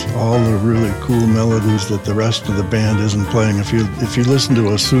melodies, all the really cool melodies that the rest of the band isn't playing. If you listen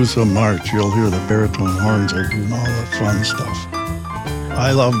to a Sousa march, you'll hear the baritone horns are doing all the fun stuff.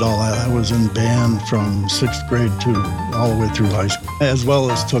 I loved all that. I was in band from 6th grade to all the way through high school, as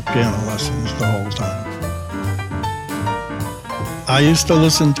well as took piano lessons the whole time. I used to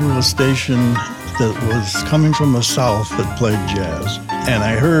listen to a station that was coming from the South that played jazz, and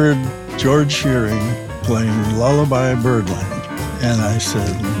I heard George Shearing playing Lullaby Birdland. And I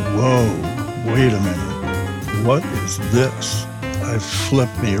said, whoa, wait a minute, what is this? It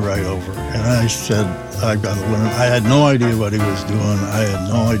flipped me right over. And I said, I've got to learn. I had no idea what he was doing. I had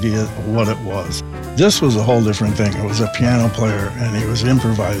no idea what it was. This was a whole different thing. It was a piano player, and he was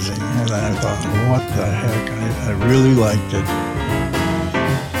improvising. And I thought, what the heck? I really liked it.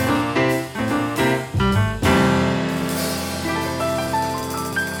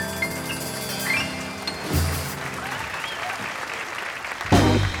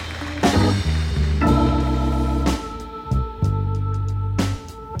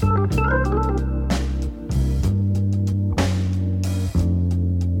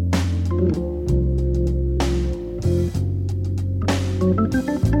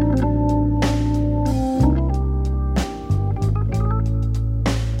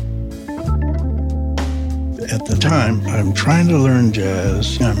 At the time, I'm trying to learn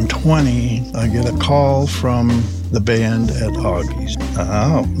jazz. I'm 20. I get a call from the band at Augie's.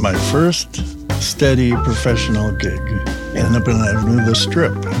 My first steady professional gig. Ended up in Avenue The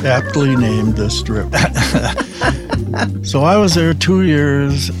Strip, aptly named The Strip. So I was there 2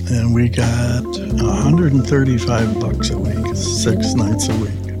 years, and we got $135 a week, 6 nights a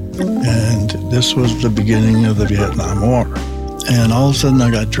week. And this was the beginning of the Vietnam War. And all of a sudden, I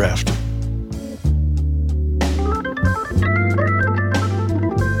got drafted.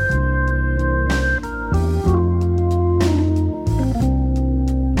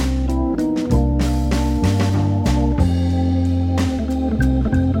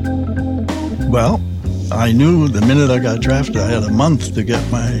 Well, I knew the minute I got drafted, I had a month to get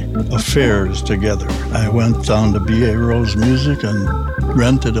my affairs together. I went down to B.A. Rose Music and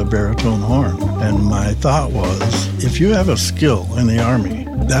rented a baritone horn. And my thought was, if you have a skill in the Army,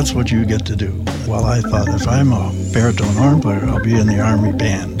 that's what you get to do. Well, I thought, if I'm a baritone horn player, I'll be in the Army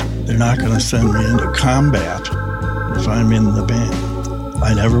band. They're not going to send me into combat if I'm in the band.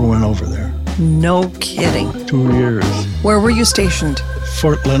 I never went over there. No kidding. 2 years. Where were you stationed?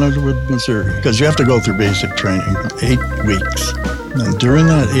 Fort Leonard Wood, Missouri, because you have to go through basic training, 8 weeks. And during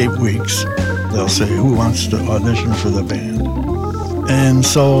that 8 weeks, they'll say, who wants to audition for the band? And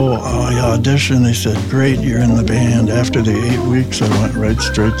so I auditioned. They said, great, you're in the band. After the 8 weeks, I went right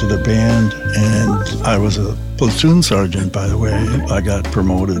straight to the band. And I was a platoon sergeant, by the way. I got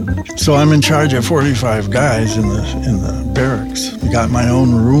promoted. So I'm in charge of 45 guys in the barracks. I got my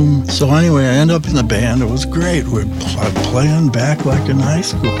own room. So anyway, I ended up in the band. It was great. I'm playing back like in high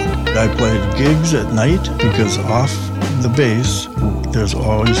school. I played gigs at night because off the base, there's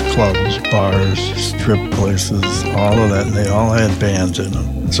always clubs, bars, strip places, all of that, and they all had bands in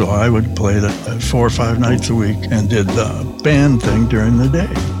them. So I would play that 4 or 5 nights a week and did the band thing during the day.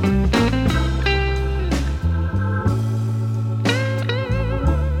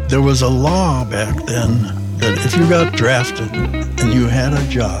 There was a law back then that if you got drafted and you had a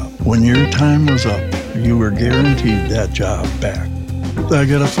job, when your time was up, you were guaranteed that job back. I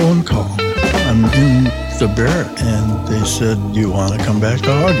got a phone call. I'm in the barrack, and they said, do you want to come back to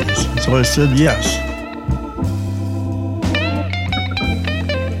Augie's? So I said yes.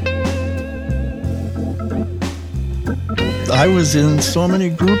 I was in so many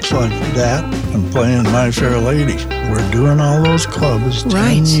groups like that. I'm playing My Fair Lady. We're doing all those clubs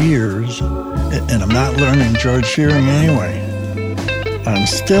 10 years, and I'm not learning George Shearing anyway. I'm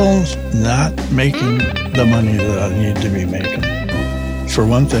still not making the money that I need to be making. For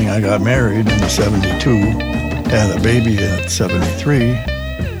one thing, I got married in 72, had a baby at 73,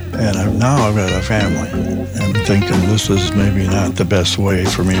 and now I've got a family. I'm thinking this is maybe not the best way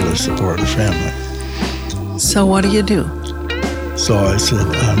for me to support a family. So what do you do? So I said,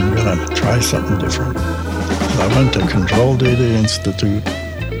 I'm going to try something different. So I went to Control Data Institute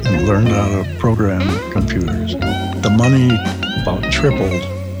and learned how to program computers. The money about tripled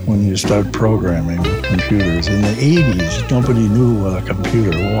when you start programming computers. In the 80s, nobody knew what a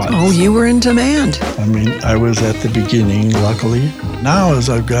computer was. Oh, you were in demand. I mean, I was at the beginning, luckily. Now, as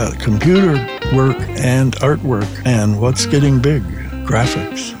I've got computer work and artwork, and what's getting big?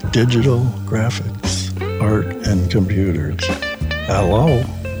 Graphics, digital graphics, art and computers. Hello.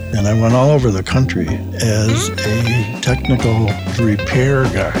 And I went all over the country as a technical repair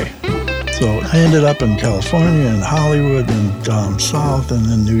guy. So I ended up in California and Hollywood and down south and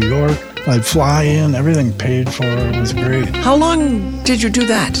in New York. I'd fly in, everything paid for. It was great. How long did you do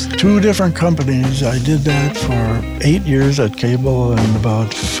that? 2 different companies. I did that for 8 years at Cable and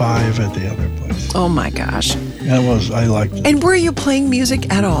about 5 at the other place. Oh my gosh. I liked it. And were you playing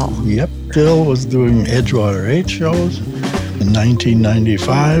music at all? Yep. Bill was doing Edgewater 8 shows. In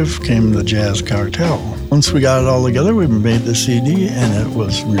 1995 came the Jazz Cartel. Once we got it all together, we made the CD, and it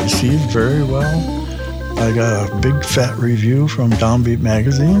was received very well. I got a big fat review from Downbeat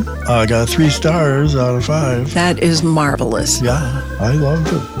magazine. I got 3 stars out of 5. That is marvelous. Yeah, I loved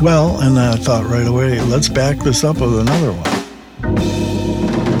it. Well, and I thought right away, let's back this up with another one.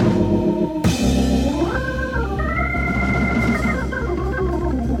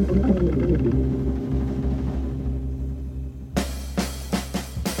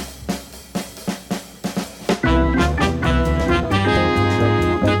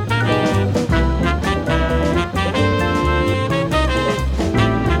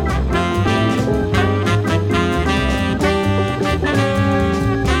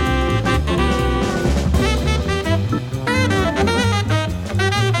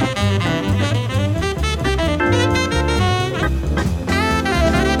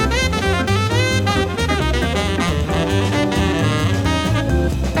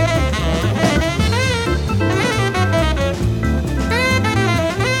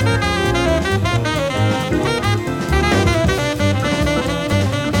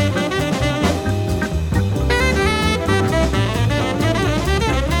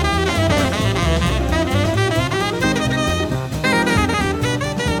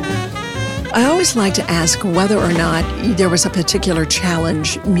 I always like to ask whether or not there was a particular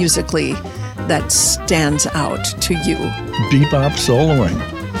challenge musically that stands out to you. Bebop soloing.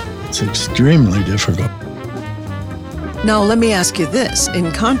 It's extremely difficult. Now, let me ask you this.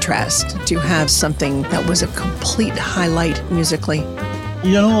 In contrast, do you have something that was a complete highlight musically?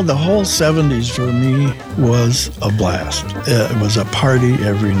 You know, the whole 70s for me was a blast. It was a party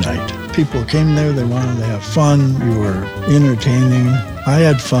every night. People came there, they wanted to have fun, you were entertaining. I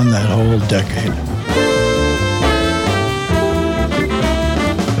had fun that whole decade.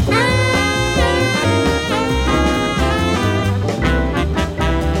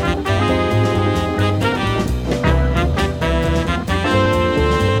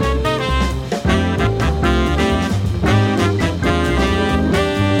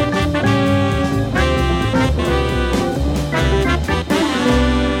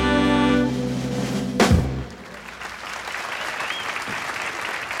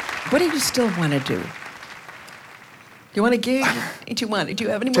 What do you still want to do? You want a gig? Do you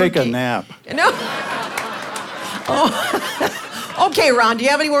have any more Take gigs? a nap. No? Oh. Okay, Ron, do you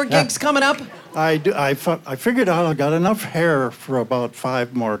have any more gigs coming up? I do. I figured out I got enough hair for about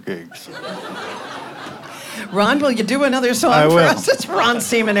 5 more gigs. Ron, will you do another song I for will. us? It's Ron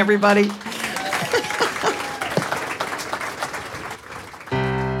Seaman, everybody.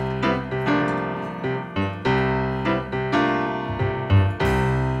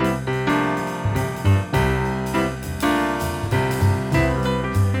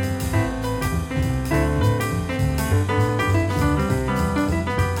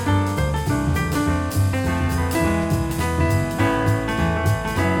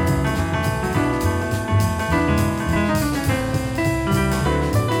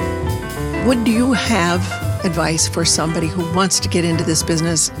 Would you have advice for somebody who wants to get into this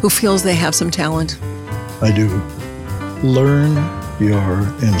business, who feels they have some talent? I do. Learn your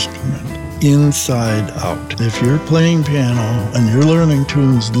instrument inside out. If you're playing piano and you're learning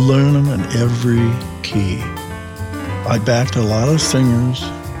tunes, learn them in every key. I backed a lot of singers,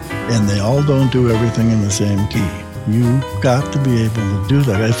 and they all don't do everything in the same key. You've got to be able to do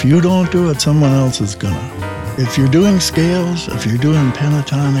that. If you don't do it, someone else is gonna. If you're doing scales, if you're doing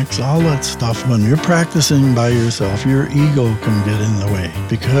pentatonics, all that stuff, when you're practicing by yourself, your ego can get in the way.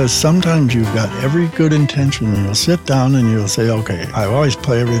 Because sometimes you've got every good intention, and you'll sit down and you'll say, okay, I always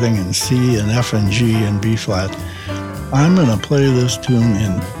play everything in C and F and G and B flat. I'm going to play this tune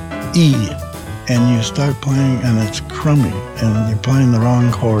in E. And you start playing and it's crummy, and you're playing the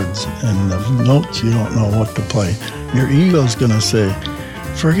wrong chords, and the notes you don't know what to play. Your ego's going to say,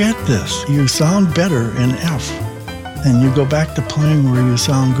 forget this. You sound better in F. And you go back to playing where you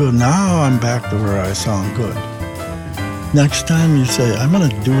sound good. Now I'm back to where I sound good. Next time you say, I'm going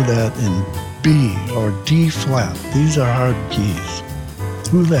to do that in B or D flat. These are hard keys.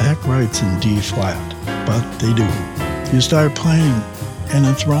 Who the heck writes in D flat? But they do. You start playing and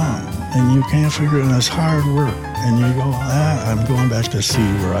it's wrong. And you can't figure it out. It's hard work. And you go, I'm going back to C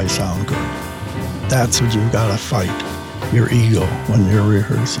where I sound good. That's what you've got to fight. Your ego when you're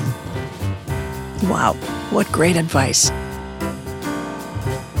rehearsing. Wow, what great advice.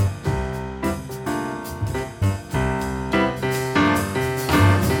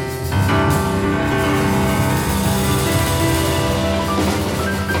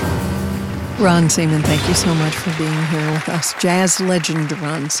 Ron Seaman, thank you so much for being here with us. Jazz legend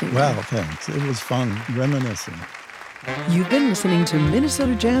Ron Seaman. Well, thanks. It was fun reminiscing. You've been listening to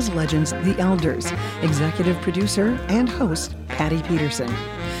Minnesota Jazz Legends, The Elders, executive producer and host, Patty Peterson.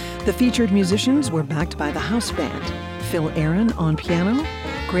 The featured musicians were backed by the house band, Phil Aaron on piano,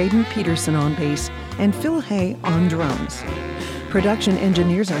 Graydon Peterson on bass, and Phil Hay on drums. Production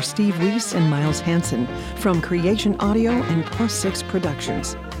engineers are Steve Weiss and Miles Hansen from Creation Audio and Plus 6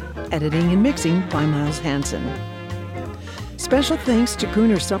 Productions. Editing and mixing by Miles Hansen. Special thanks to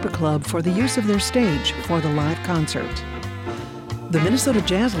Crooner Supper Club for the use of their stage for the live concert. The Minnesota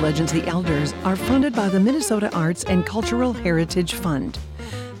Jazz Legends, The Elders, are funded by the Minnesota Arts and Cultural Heritage Fund.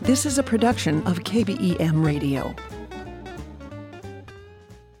 This is a production of KBEM Radio.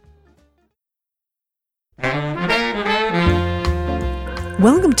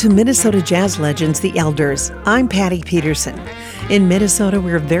 Welcome to Minnesota Jazz Legends, The Elders. I'm Patty Peterson. In Minnesota,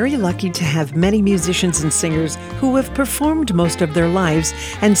 we're very lucky to have many musicians and singers who have performed most of their lives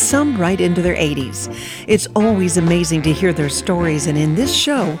and some right into their 80s. It's always amazing to hear their stories, and in this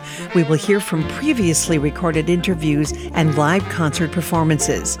show, we will hear from previously recorded interviews and live concert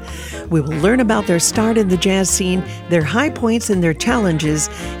performances. We will learn about their start in the jazz scene, their high points and their challenges,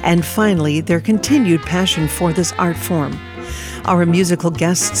 and finally, their continued passion for this art form. Our musical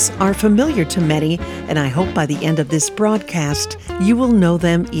guests are familiar to many, and I hope by the end of this broadcast, you will know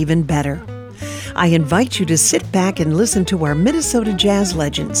them even better. I invite you to sit back and listen to our Minnesota Jazz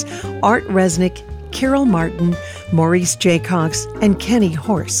Legends, Art Resnick, Carol Martin, Maurice J. Cox, and Kenny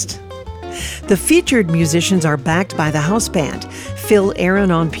Horst. The featured musicians are backed by the house band, Phil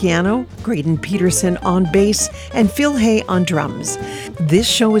Aaron on piano, Graydon Peterson on bass, and Phil Hay on drums. This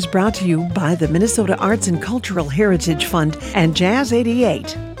show is brought to you by the Minnesota Arts and Cultural Heritage Fund and Jazz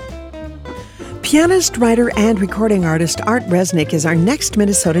 88. Pianist, writer, and recording artist Art Resnick is our next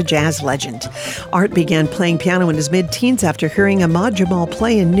Minnesota jazz legend. Art began playing piano in his mid-teens after hearing Ahmad Jamal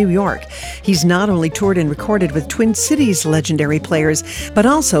play in New York. He's not only toured and recorded with Twin Cities legendary players, but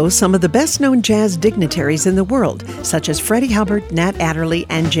also some of the best-known jazz dignitaries in the world, such as Freddie Hubbard, Nat Adderley,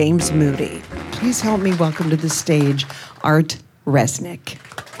 and James Moody. Please help me welcome to the stage Art Resnick.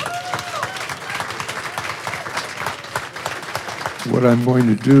 What I'm going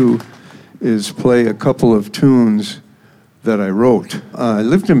to do is play a couple of tunes that I wrote. I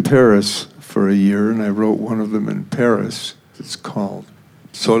lived in Paris for a year, and I wrote one of them in Paris. It's called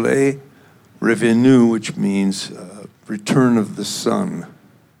Soleil Revenu, which means return of the sun.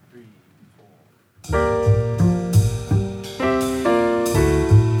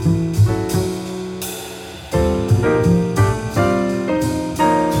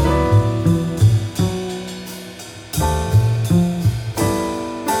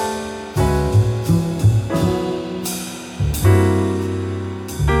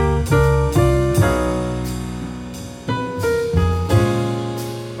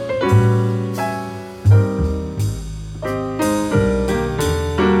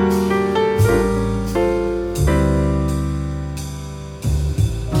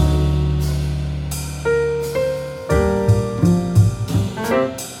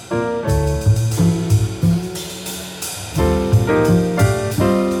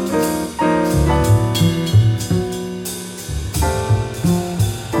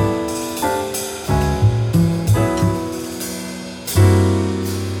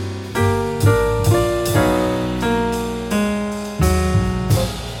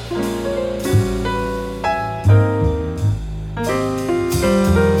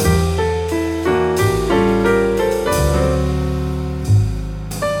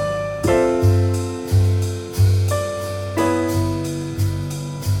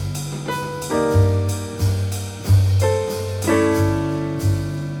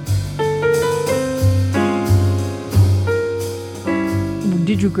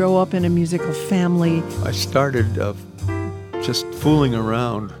 Did you grow up in a musical family? I started just fooling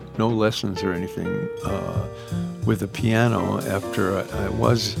around, no lessons or anything, with the piano after I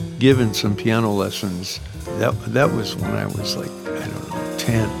was given some piano lessons. That was when I was like,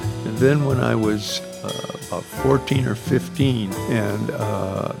 10. And then when I was about 14 or 15, and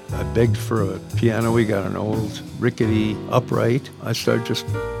I begged for a piano. We got an old rickety upright. I started just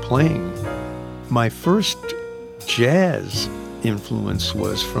playing. My first jazz influence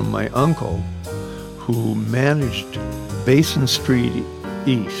was from my uncle, who managed Basin Street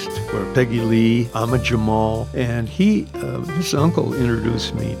East, where Peggy Lee, Ahmad Jamal, and his uncle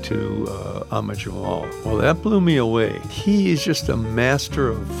introduced me to Ahmad Jamal. Well, that blew me away. He is just a master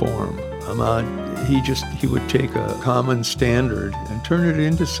of form. Ahmad, he would take a common standard and turn it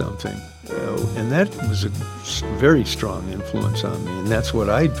into something. And that was a very strong influence on me, and that's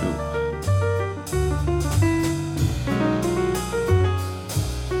what I do.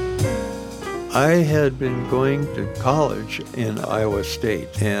 I had been going to college in Iowa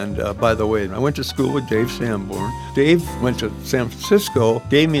State. And by the way, I went to school with Dave Sanborn. Dave went to San Francisco,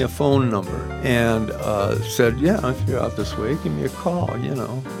 gave me a phone number, and said, yeah, if you're out this way, give me a call,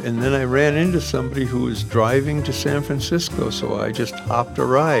 And then I ran into somebody who was driving to San Francisco, so I just hopped a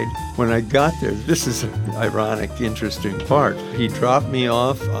ride. When I got there, this is an ironic, interesting part. He dropped me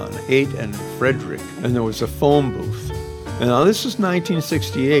off on 8th and Frederick, and there was a phone booth. And now this is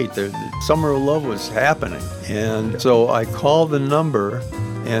 1968. The Summer of Love was happening. And so I call the number,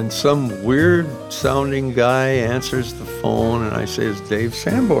 and some weird-sounding guy answers the phone, and I say, is Dave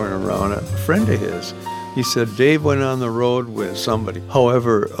Sanborn around, a friend of his? He said, Dave went on the road with somebody.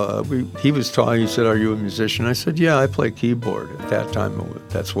 However, he was talking. He said, are you a musician? I said, yeah, I play keyboard. At that time,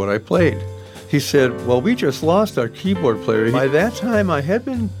 that's what I played. He said, well, we just lost our keyboard player. By that time, I had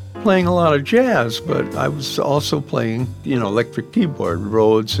been playing a lot of jazz, but I was also playing, electric keyboard,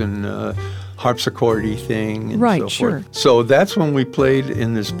 Rhodes and harpsichordy thing and so forth. Sure. So that's when we played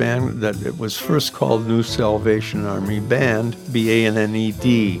in this band that it was first called New Salvation Army Band,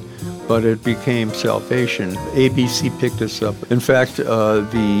 BANNED, but it became Salvation. ABC picked us up. In fact,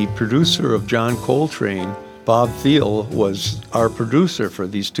 the producer of John Coltrane, Bob Thiel, was our producer for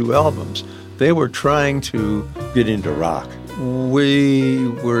these two albums. They were trying to get into rock. We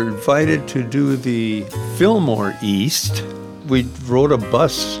were invited to do the Fillmore East. We rode a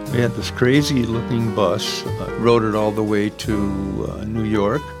bus. We had this crazy-looking bus, rode it all the way to New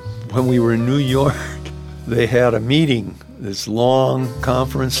York. When we were in New York, they had a meeting, this long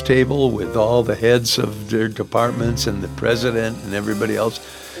conference table with all the heads of their departments and the president and everybody else.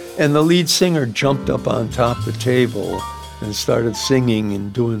 And the lead singer jumped up on top of the table and started singing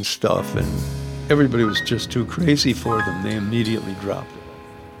and doing stuff, and everybody was just too crazy for them. They immediately dropped it.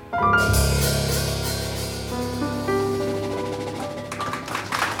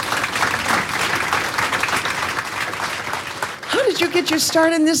 How did you get your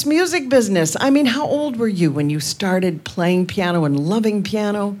start in this music business? I mean, how old were you when you started playing piano and loving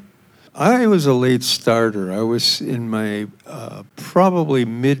piano? I was a late starter. I was in my probably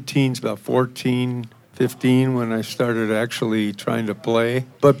mid-teens, about 14, 15 when I started actually trying to play.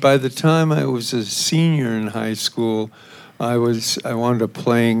 But by the time I was a senior in high school, I wound up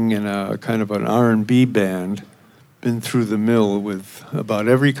playing in a kind of an R&B band. Been through the mill with about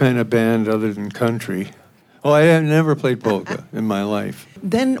every kind of band other than country. Oh, I have never played polka in my life.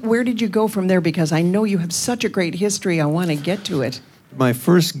 Then where did you go from there? Because I know you have such a great history. I want to get to it. My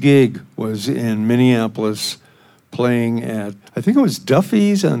first gig was in Minneapolis, playing at, I think it was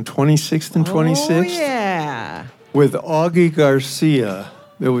Duffy's on 26th and 26th. Oh, yeah. With Augie Garcia.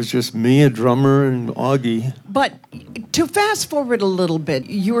 It was just me, a drummer, and Augie. But to fast forward a little bit,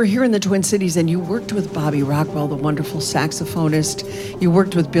 you were here in the Twin Cities and you worked with Bobby Rockwell, the wonderful saxophonist. You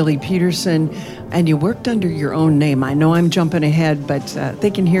worked with Billy Peterson, and you worked under your own name. I know I'm jumping ahead, but they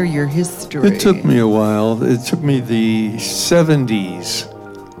can hear your history. It took me a while. It took me the 70s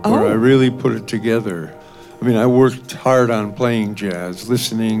where I really put it together. I mean, I worked hard on playing jazz,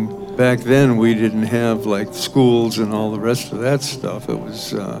 listening. Back then, we didn't have like schools and all the rest of that stuff. It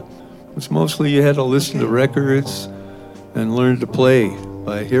was mostly you had to listen to records and learn to play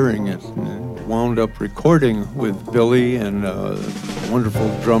by hearing it. And wound up recording with Billy and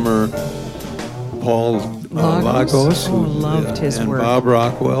wonderful drummer Paul Lagos, who loved his and work. Bob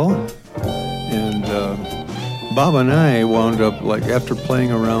Rockwell. And Bob and I wound up, like, after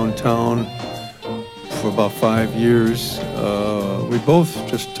playing around town for about 5 years, we both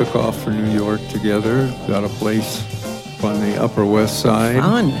just took off for New York together, got a place on the Upper West Side.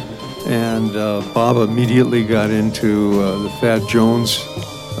 Fun. And Bob immediately got into the Fat Jones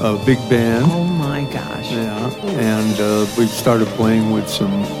big band. Oh my gosh. Yeah, and we started playing with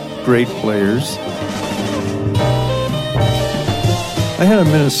some great players. I had a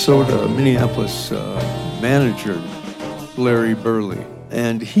Minneapolis manager, Larry Burley.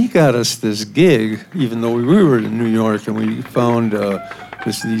 And he got us this gig, even though we were in New York, and we found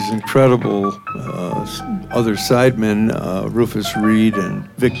these incredible other sidemen, Rufus Reed and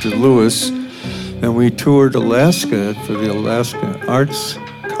Victor Lewis, and we toured Alaska for the Alaska Arts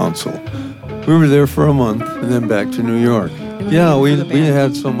Council. We were there for a month and then back to New York. Yeah, we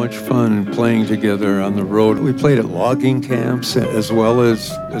had so much fun playing together on the road. We played at logging camps as well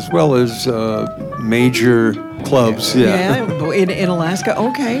as major clubs. Yeah, in Alaska.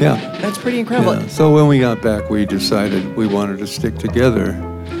 Okay. Yeah, that's pretty incredible. Yeah. So when we got back, we decided we wanted to stick together.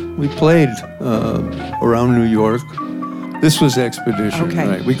 We played around New York. This was Expedition, okay.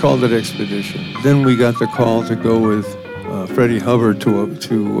 Right? We called it Expedition. Then we got the call to go with Freddie Hubbard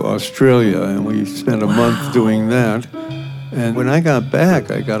to Australia, and we spent a month doing that. And when I got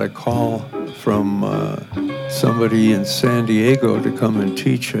back, I got a call from somebody in San Diego to come and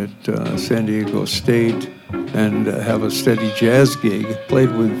teach at San Diego State and have a steady jazz gig.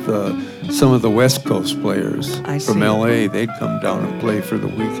 Played with some of the West Coast players from L.A. They'd come down and play for the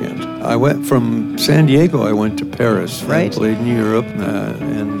weekend. I went from San Diego, I went to Paris. Right. I played in Europe,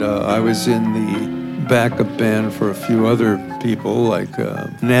 and I was in the backup band for a few other people, like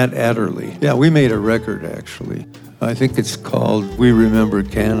Nat Adderley. Yeah, we made a record, actually. I think it's called We Remember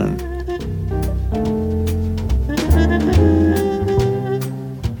Cannon.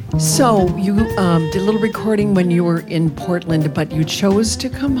 So you did a little recording when you were in Portland, but you chose to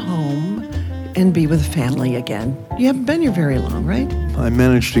come home and be with family again. You haven't been here very long, right? I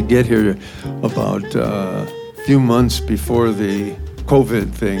managed to get here about a few months before the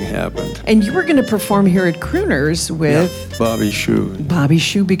COVID thing happened. And you were going to perform here at Crooners with Bobby Shew. Bobby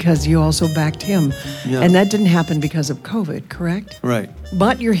Shew, because you also backed him. Yeah. And that didn't happen because of COVID, correct? Right.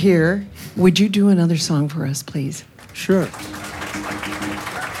 But you're here. Would you do another song for us, please? Sure.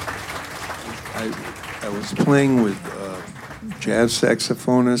 I was playing with jazz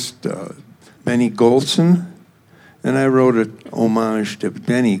saxophonist Benny Golson, and I wrote an homage to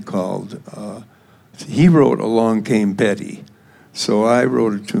Benny called, he wrote Along Came Betty. So I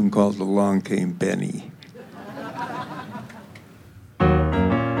wrote a tune called Along Came Benny.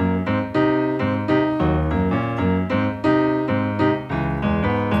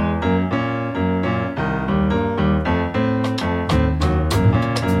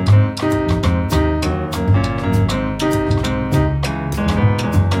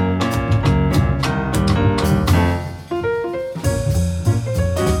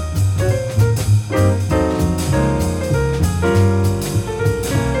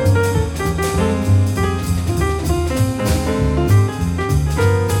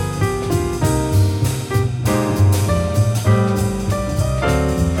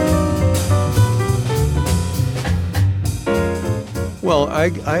 Well,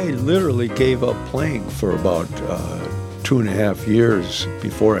 I literally gave up playing for about 2.5 years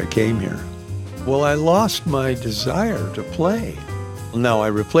before I came here. Well, I lost my desire to play. Now I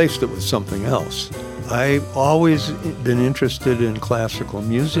replaced it with something else. I've always been interested in classical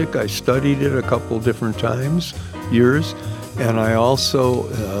music. I studied it a couple different years, And I also,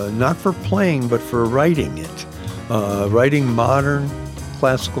 not for playing, but for writing it. Writing modern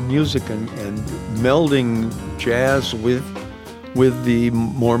classical music and melding jazz with the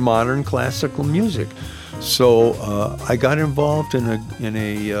more modern classical music. So I got involved in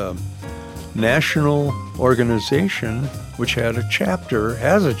a national organization which has a chapter.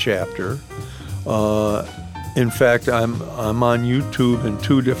 In fact, I'm on YouTube in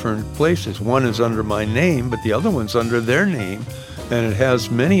 2 different places. One is under my name, but the other one's under their name, and it has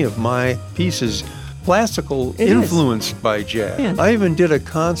many of my pieces classical influenced by jazz. Yeah. I even did a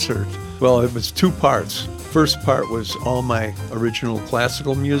concert. Well, it was 2 parts. First part was all my original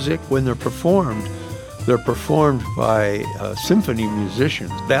classical music. When they're performed by symphony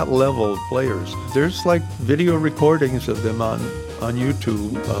musicians, that level of players. There's like video recordings of them on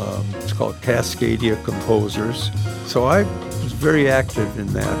YouTube. It's called Cascadia Composers. So I was very active in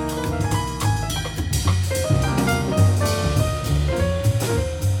that.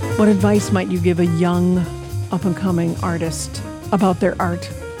 What advice might you give a young, up-and-coming artist about their art?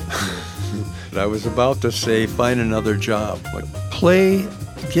 I was about to say, find another job. Like, play,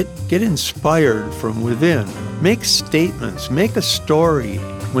 get inspired from within. Make statements, make a story.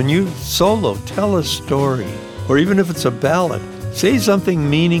 When you solo, tell a story. Or even if it's a ballad, say something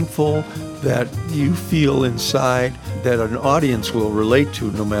meaningful that you feel inside that an audience will relate to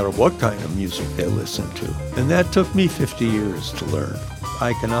no matter what kind of music they listen to. And that took me 50 years to learn.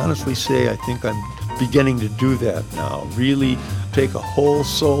 I can honestly say I think I'm beginning to do that now. Really take a whole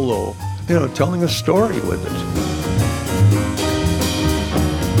solo, telling a story with it.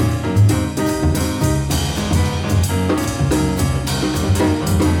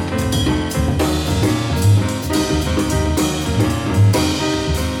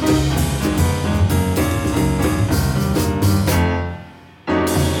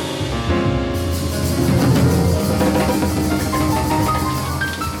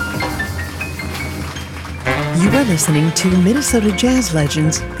 You are listening to Minnesota jazz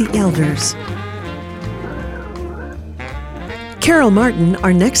legends, the Elders. Carol Martin,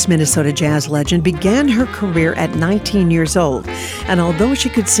 our next Minnesota jazz legend, began her career at 19 years old, and although she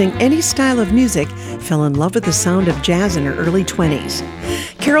could sing any style of music, fell in love with the sound of jazz in her early 20s.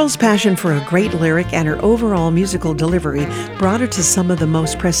 Carol's passion for a great lyric and her overall musical delivery brought her to some of the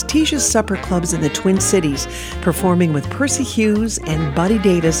most prestigious supper clubs in the Twin Cities, performing with Percy Hughes and Buddy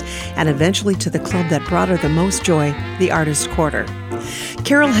Davis, and eventually to the club that brought her the most joy, the Artist Quarter.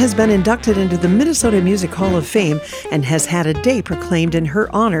 Carol has been inducted into the Minnesota Music Hall of Fame and has had a day proclaimed in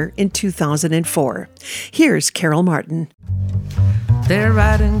her honor in 2004. Here's Carol Martin. They're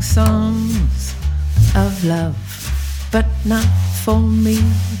writing songs of love, but not for me.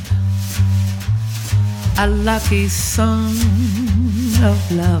 A lucky song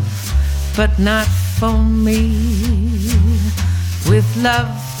of love, but not for me. With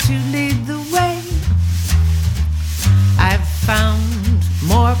love to lead the way, I've found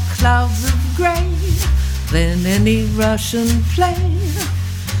more clouds of gray than any Russian plane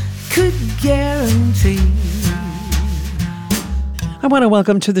could guarantee. I want to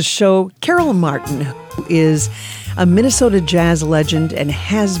welcome to the show Carol Martin, who is a Minnesota jazz legend and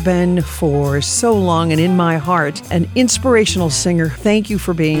has been for so long, and in my heart, an inspirational singer. Thank you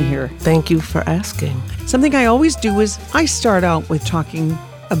for being here. Thank you for asking. Something I always do is I start out with talking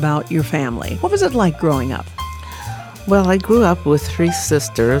about your family. What was it like growing up? Well, I grew up with 3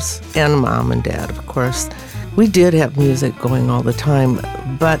 sisters and mom and dad, of course. We did have music going all the time,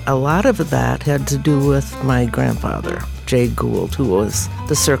 but a lot of that had to do with my grandfather, Jay Gould, who was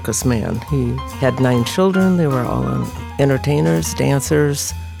the circus man. He had 9 children. They were all entertainers,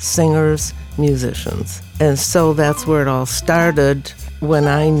 dancers, singers, musicians. And so that's where it all started. When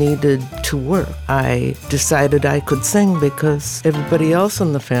I needed to work, I decided I could sing because everybody else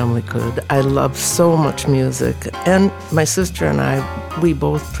in the family could. I loved so much music. And my sister and I, we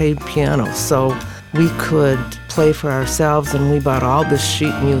both played piano, so we could play for ourselves, and we bought all this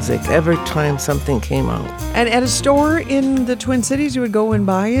sheet music every time something came out. And at a store in the Twin Cities, you would go and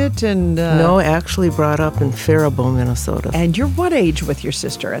buy it? And No, actually brought up in Faribault, Minnesota. And you're what age with your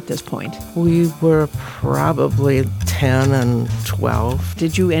sister at this point? We were probably 10 and 12.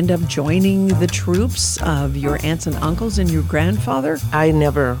 Did you end up joining the troops of your aunts and uncles and your grandfather? I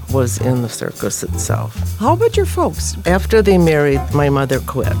never was in the circus itself. How about your folks? After they married, my mother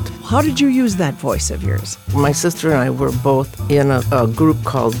quit. How did you use that voice of yours? My sister and I were both in a group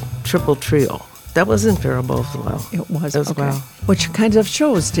called Triple Trio. That was in Faribault as well. It was, as okay. well. What kinds of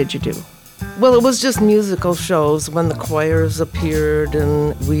shows did you do? Well, it was just musical shows when the choirs appeared,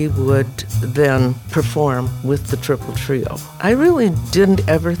 and we would then perform with the Triple Trio. I really didn't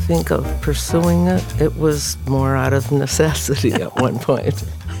ever think of pursuing it. It was more out of necessity at one point.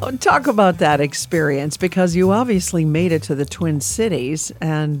 Talk about that experience, because you obviously made it to the Twin Cities.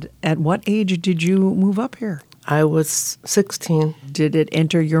 And at what age did you move up here? I was 16. Did it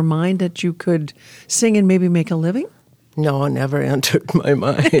enter your mind that you could sing and maybe make a living? No, it never entered my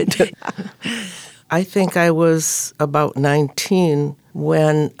mind. I think I was about 19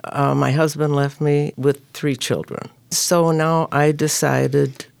 when my husband left me with 3 children. So now I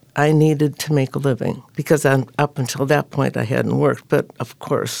decided I needed to make a living, because up until that point I hadn't worked. But of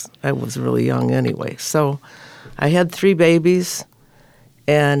course, I was really young anyway. So I had 3 babies,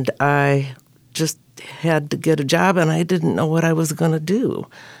 and I just had to get a job, and I didn't know what I was going to do.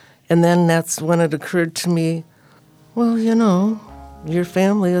 And then that's when it occurred to me, well, you know, your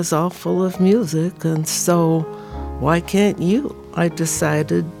family is all full of music, and so why can't you? I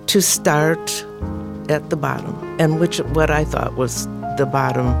decided to start at the bottom, and what I thought was the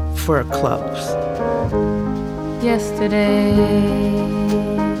bottom for clubs. Yesterday,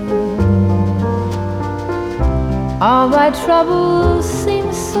 all my troubles seem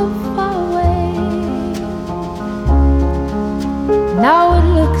so far away. Now it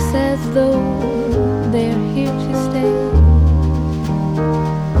looks as though they're here to stay.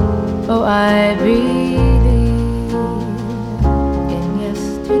 Oh, I believe in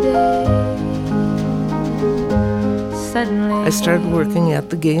yesterday. Suddenly I started working at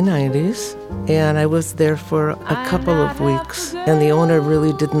the Gay 90s, and I was there for a couple of weeks, and the owner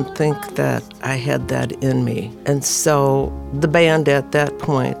really didn't think that I had that in me. And so the band at that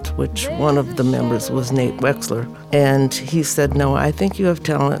point, which one of the members was Nate Wexler, and he said, no, I think you have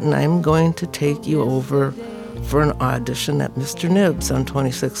talent, and I'm going to take you over for an audition at Mr. Nibs on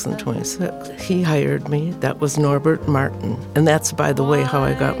 26th and 26th. He hired me. That was Norbert Martin. And that's, by the way, how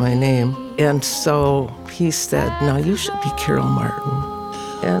I got my name. And so he said, now you should be Carol Martin.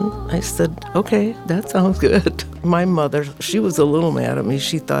 And I said, okay, that sounds good. My mother, she was a little mad at me.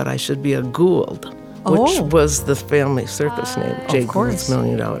 She thought I should be a Gould, which was the family circus name, Jay Gould's $1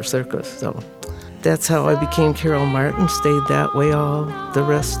 Million Circus. So that's how I became Carol Martin, stayed that way all the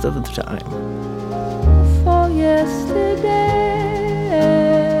rest of the time.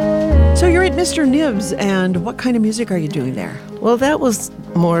 So you're at Mr. Nibs, and what kind of music are you doing there? Well, that was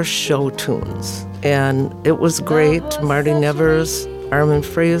more show tunes, and it was great. Marty Nevers, Armin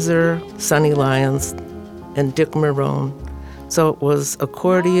Fraser, Sonny Lyons, and Dick Marone. So it was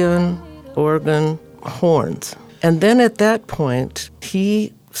accordion, organ, horns. And then at that point,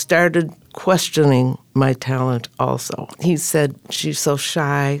 he started questioning my talent also. He said, she's so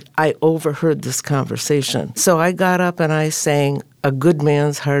shy. I overheard this conversation. So I got up and I sang, A Good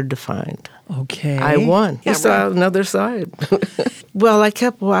Man's Hard to Find. Okay. I won. He saw another side. Well, I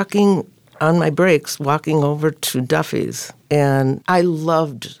kept walking on my breaks, walking over to Duffy's, and I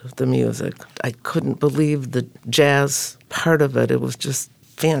loved the music. I couldn't believe the jazz part of it. It was just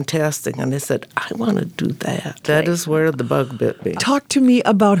fantastic. And I said, I want to do that. Okay. That is where the bug bit me. Talk to me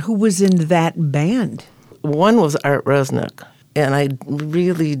about who was in that band. One was Art Resnick, and I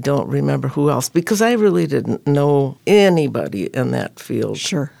really don't remember who else, because I really didn't know anybody in that field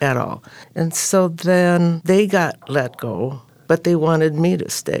at all. And so then they got let go, but they wanted me to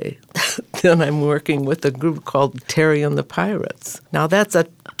stay. Then I'm working with a group called Terry and the Pirates. Now that's a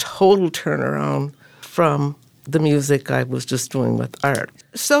total turnaround from the music I was just doing with Art.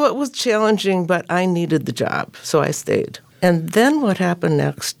 So it was challenging, but I needed the job, so I stayed. And then what happened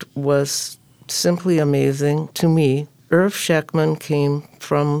next was simply amazing to me. Irv Sheckman came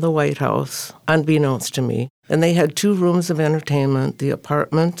from the White House, unbeknownst to me, and they had 2 rooms of entertainment, the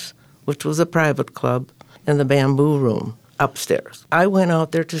apartment, which was a private club, and the Bamboo Room upstairs. I went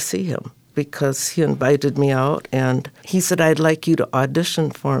out there to see him because he invited me out, and he said, I'd like you to audition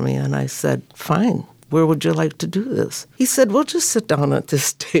for me. And I said, fine. Where would you like to do this? He said, well, just sit down at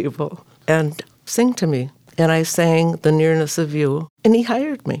this table and sing to me. And I sang The Nearness of You, and he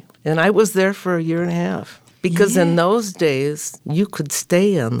hired me. And I was there for 1.5 years. Because in those days, you could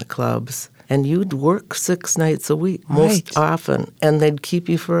stay in the clubs, and you'd work 6 nights a week, most often, and they'd keep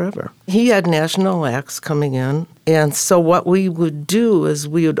you forever. He had national acts coming in, and so what we would do is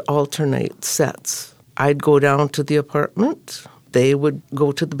we would alternate sets. I'd go down to the apartment. They would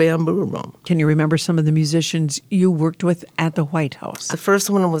go to the Bamboo Room. Can you remember some of the musicians you worked with at the White House? The first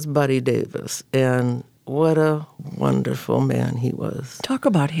one was Buddy Davis, and what a wonderful man he was. Talk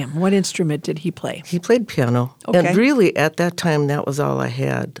about him. What instrument did he play? He played piano. Okay. And really, at that time, that was all I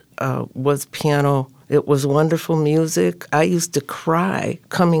had, was piano It was wonderful music. I used to cry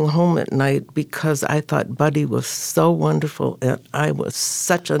coming home at night because I thought Buddy was so wonderful and I was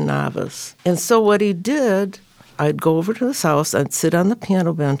such a novice. And so what he did, I'd go over to his house, I'd sit on the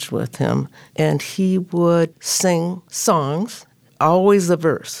piano bench with him, and he would sing songs, always a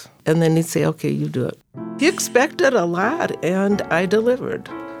verse. And then he'd say, okay, you do it. He expected a lot, and I delivered.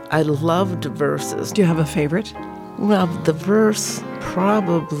 I loved verses. Do you have a favorite? Well, the verse,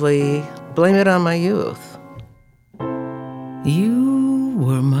 probably Blame It on My Youth. You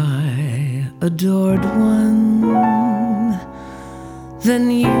were my adored one, then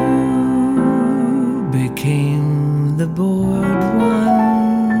you became the bored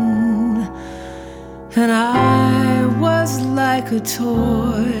one, and I was like a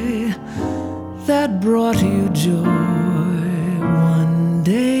toy that brought you joy one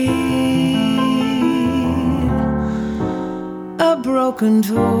day, a broken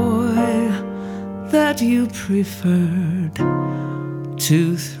toy that you preferred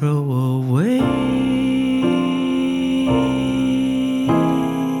to throw away.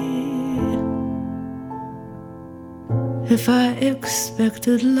 If I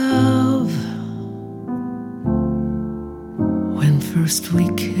expected love when first we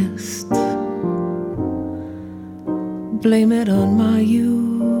kissed, blame it on my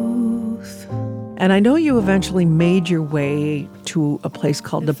youth. And I know you eventually made your way to a place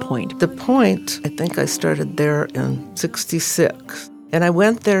called The Point. The Point, I think I started there in '66. And I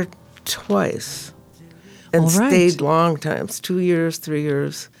went there twice and stayed long times, 2 years, 3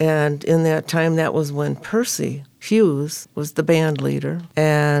 years. And in that time, that was when Percy Hughes was the band leader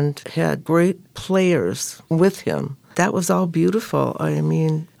and had great players with him. That was all beautiful. I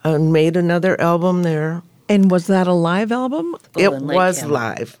mean, I made another album there. And was that a live album? It was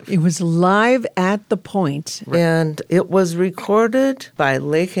live. It was live at The Point. And it was recorded by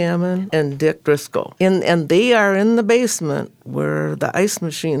Lake Hammond and Dick Driscoll. And they are in the basement where the ice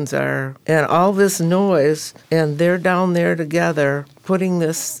machines are and all this noise. And they're down there together putting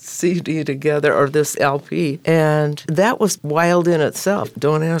this CD together, or this LP. And that was wild in itself.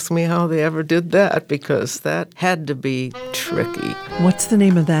 Don't ask me how they ever did that, because that had to be tricky. What's the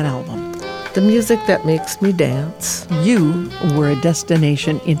name of that album? The Music That Makes Me Dance. You were a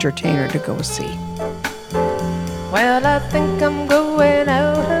destination entertainer to go see. Well, I think I'm going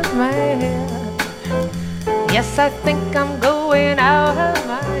out of my head. Yes, I think I'm going out of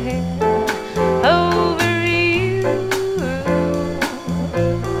my head over you,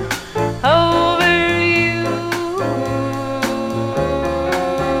 over you.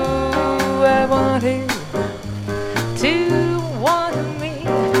 I want you to want me.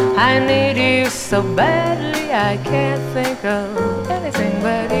 I need you so badly, I can't think of anything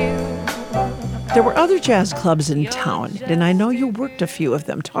but you. There were other jazz clubs in town, and I know you worked a few of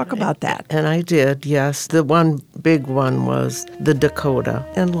them. Talk about that. And I did, yes. The one big one was the Dakota.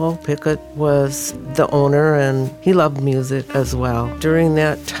 And Lowell Pickett was the owner, and he loved music as well. During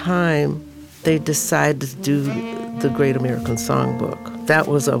that time, they decided to do the Great American Songbook. That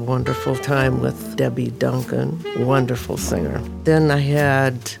was a wonderful time with Debbie Duncan, wonderful singer. Then I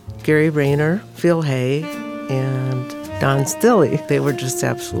had Gary Rayner, Phil Hay, and Don Stilley. They were just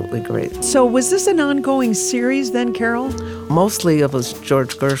absolutely great. So was this an ongoing series then, Carol? Mostly it was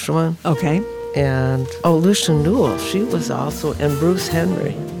George Gershwin. Okay. And Lucia Newell, she was also, and Bruce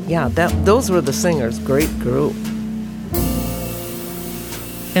Henry. Yeah, those were the singers. Great group.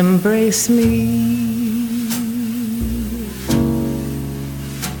 Embrace me.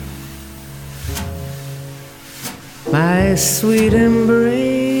 My sweet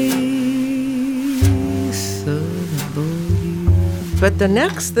embrace of you. But the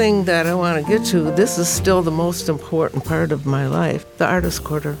next thing that I want to get to, this is still the most important part of my life, the Artist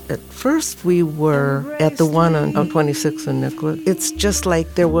Quarter. At first we were at the one on 26th and Nicollet. It's just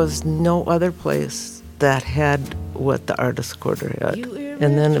like there was no other place that had what the Artist Quarter had.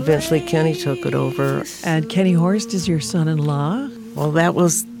 And then eventually Kenny took it over. And Kenny Horst is your son-in-law? Well, that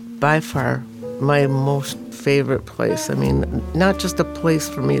was by far my most favorite place. I mean, not just a place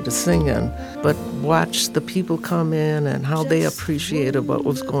for me to sing in, but watch the people come in and how they appreciated what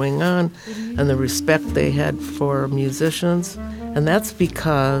was going on and the respect they had for musicians. And that's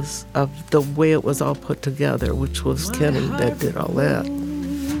because of the way it was all put together, which was Kenny that did all that.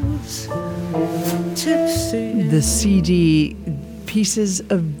 The CD, Pieces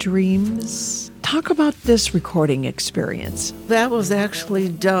of Dreams. Talk about this recording experience. That was actually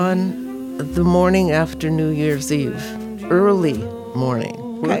done the morning after New Year's Eve, early morning.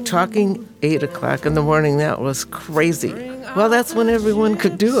 Okay. We're talking 8 o'clock in the morning. That was crazy. Well, that's when everyone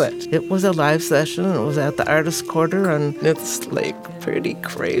could do it. It was a live session, and it was at the Artist Quarter, and it's like pretty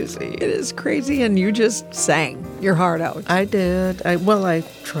crazy. It is crazy, and you just sang your heart out. I did. I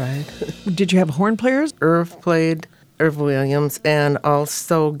tried. Did you have horn players? Irv Williams, and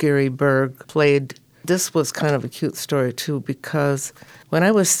also Gary Berg played. This was kind of a cute story, too, because when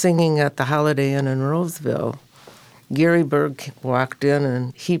I was singing at the Holiday Inn in Roseville, Gary Berg walked in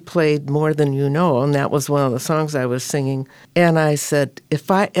and he played More Than You Know, and that was one of the songs I was singing. And I said,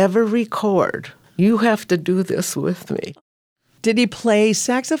 if I ever record, you have to do this with me. Did he play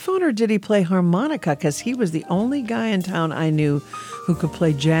saxophone or did he play harmonica? Because he was the only guy in town I knew who could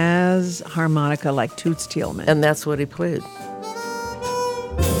play jazz harmonica like Toots Thielman. And that's what he played.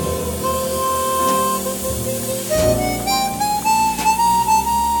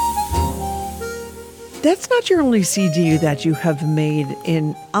 That's not your only CD that you have made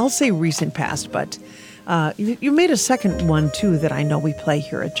in, I'll say recent past, but you made a second one, too, that I know we play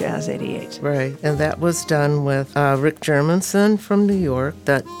here at Jazz 88. Right, and that was done with Rick Germanson from New York,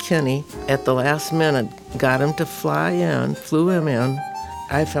 that Kenny, at the last minute, got him to flew him in.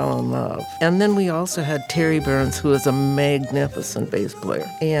 I fell in love. And then we also had Terry Burns, who is a magnificent bass player,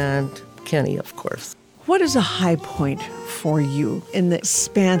 and Kenny, of course. What is a high point for you in the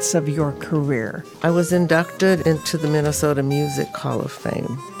span of your career? I was inducted into the Minnesota Music Hall of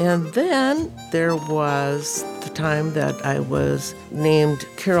Fame. And then there was the time that I was named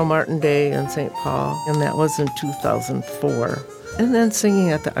Carol Martin Day in St. Paul, and that was in 2004. And then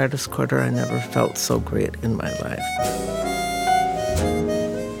singing at the Artist Quarter, I never felt so great in my life.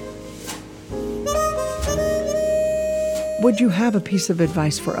 Would you have a piece of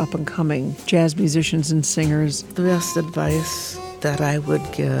advice for up-and-coming jazz musicians and singers? The best advice that I would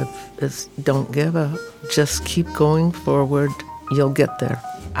give is don't give up. Just keep going forward. You'll get there.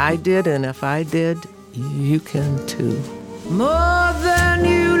 I did, and if I did, you can too. More than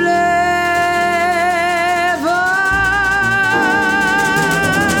you'll ever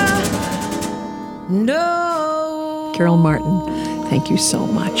know. Carol Martin, thank you so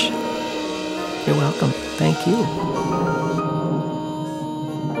much. You're welcome. Thank you.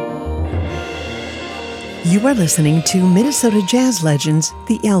 You are listening to Minnesota jazz legends,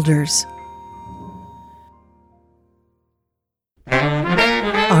 The Elders.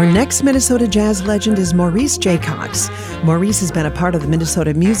 Our next Minnesota jazz legend is Maurice Jaycox. Maurice has been a part of the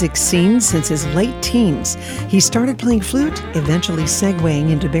Minnesota music scene since his late teens. He started playing flute, eventually segueing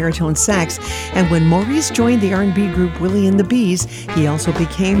into baritone sax, and when Maurice joined the R&B group Willie and the Bees, he also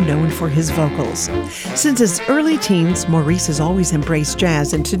became known for his vocals. Since his early teens, Maurice has always embraced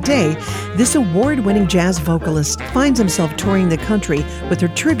jazz, and today, this award-winning jazz vocalist finds himself touring the country with a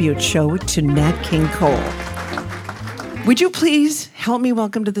tribute show to Nat King Cole. Would you please help me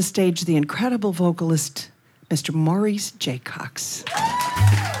welcome to the stage the incredible vocalist, Mr. Maurice Jaycox.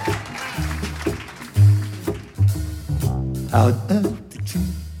 Out of the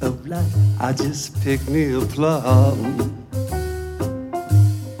tree of life, I just picked me a plum.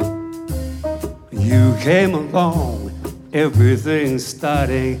 You came along, everything's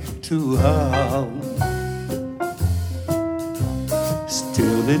starting to hum.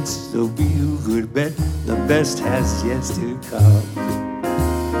 Still, it's a real good bet. The best has yet to come.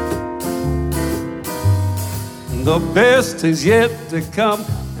 The best is yet to come,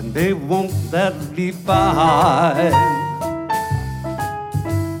 and they won't let me behind.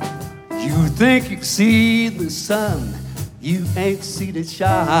 You think you see the sun, you ain't seen it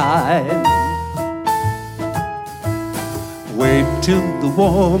shine. Wait till the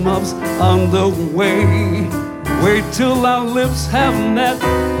warm-up's underway. Wait till our lips have met.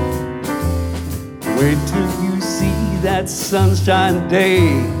 Wait till you see that sunshine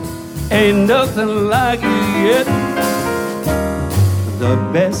day. Ain't nothing like it yet. The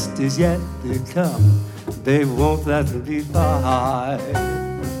best is yet to come. They won't let me behind.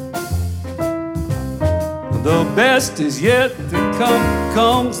 The best is yet to come.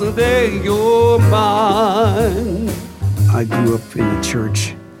 Comes the day you're mine. I grew up in a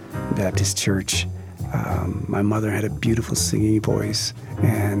church, Baptist church. My mother had a beautiful singing voice,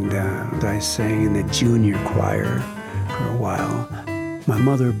 and I sang in the junior choir for a while. My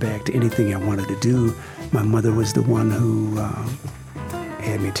mother backed anything I wanted to do. My mother was the one who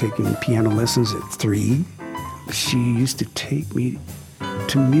had me taking piano lessons at 3. She used to take me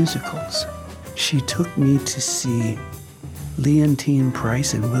to musicals. She took me to see Leontyne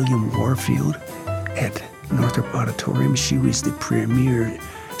Price and William Warfield at Northrop Auditorium. She was the premier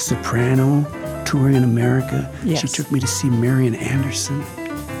soprano touring in America. Yes. She took me to see Marian Anderson.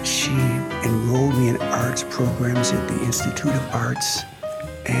 She enrolled me in arts programs at the Institute of Arts,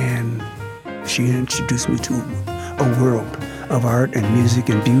 and she introduced me to a world of art and music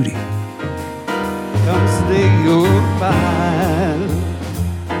and beauty. Comes the day you're mine.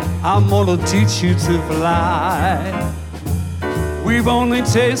 I'm gonna teach you to fly. We've only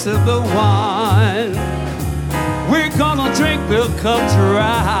tasted the wine. We're gonna drink the cup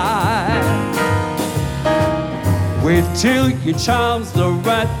dry. Wait till your charms are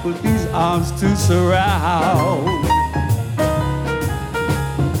right for these arms to surround.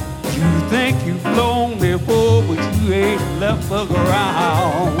 You think you've flown before, but you ain't left the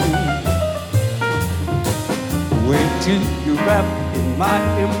ground. Wait till you're wrapped in my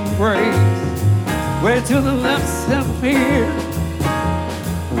embrace. Wait till the lips appear.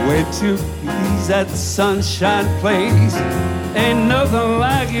 Wait till you ease that sunshine place. Ain't nothing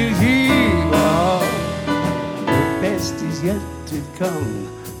like it here. The best is yet to come.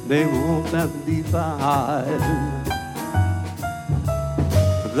 They won't let me find.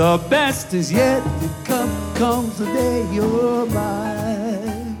 The best is yet to come. Comes the day you're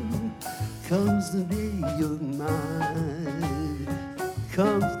mine. Comes the day you're mine.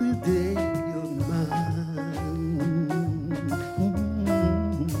 Comes the day you're mine.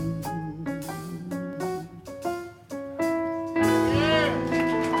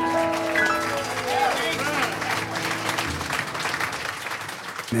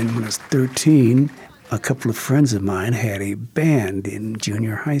 And when I was 13, a couple of friends of mine had a band in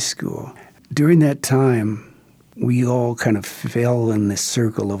junior high school. During that time, we all kind of fell in the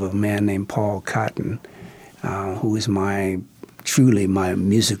circle of a man named Paul Cotton, who was truly my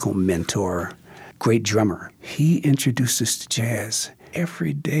musical mentor, great drummer. He introduced us to jazz.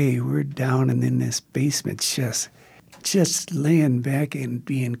 Every day we're down in this basement just laying back and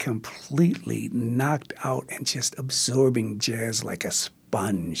being completely knocked out and just absorbing jazz like a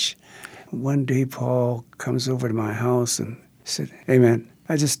sponge. One day Paul comes over to my house and said, "Hey man,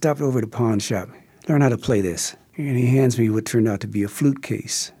 I just stopped over at the pawn shop. Learn how to play this." And he hands me what turned out to be a flute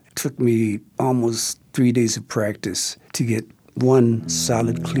case. It took me almost 3 days of practice to get one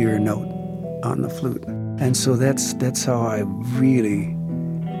solid, clear note on the flute. And so that's how I really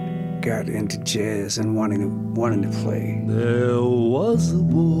got into jazz and wanting to play. There was a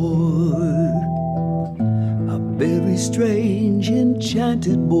boy, a very strange,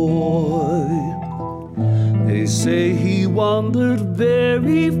 enchanted boy. They say he wandered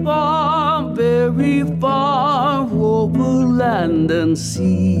very far over land and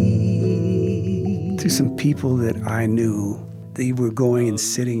sea. To some people that I knew, they were going and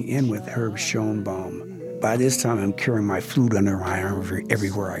sitting in with Herb Schoenbaum. By this time, I'm carrying my flute under my arm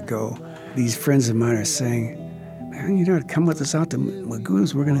everywhere I go. These friends of mine are saying, "Man, you know, come with us out to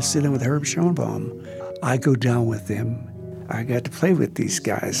Magoo's. We're going to sit in with Herb Schoenbaum." I go down with them. I got to play with these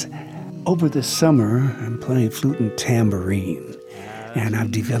guys. Over the summer, I'm playing flute and tambourine, and I've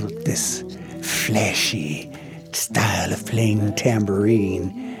developed this flashy style of playing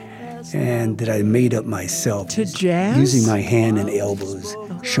tambourine, and that I made up myself. To jazz? Using my hand and elbows.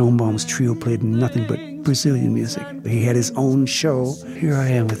 Schoenbaum's trio played nothing but Brazilian music. He had his own show. Here I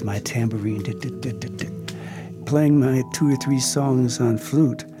am with my tambourine, playing my 2 or 3 songs on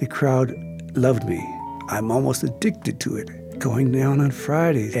flute. The crowd loved me. I'm almost addicted to it. Going down on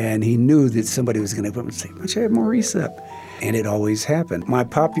Fridays, and he knew that somebody was going to come and say, "Why don't you have Maurice up?" And it always happened. My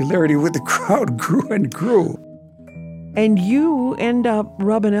popularity with the crowd grew and grew. And you end up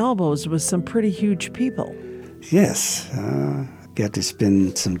rubbing elbows with some pretty huge people. Yes, got to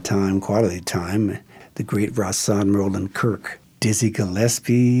spend some time, quality time. The great Rahsaan Roland Kirk. Dizzy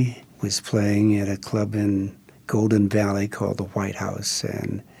Gillespie was playing at a club in Golden Valley called the White House,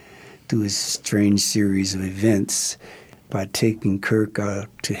 and through a strange series of events, by taking Kirk out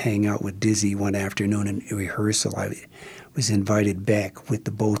to hang out with Dizzy one afternoon in rehearsal, I was invited back with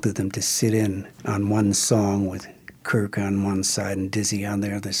the both of them to sit in on one song with Kirk on one side and Dizzy on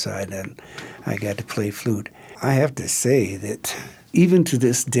the other side, and I got to play flute. I have to say that even to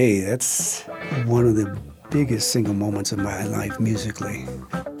this day, that's one of the biggest single moments of my life musically.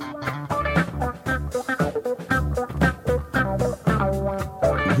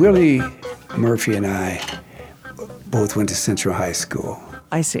 Willie Murphy and I both went to Central High School.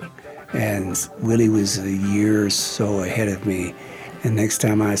 I see. And Willie was a year or so ahead of me. And next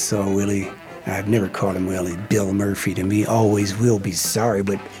time I saw Willie, I've never called him Willie, Bill Murphy to me, always will be sorry,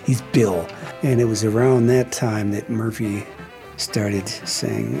 but he's Bill. And it was around that time that Murphy started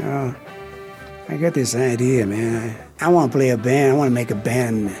saying, "Oh, I got this idea, man. I want to play a band. I want to make a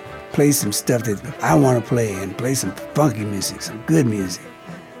band and play some stuff that I want to play and play some funky music, some good music.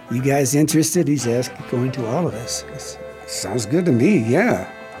 You guys interested?" He's asking, going to all of us. Sounds good to me, yeah.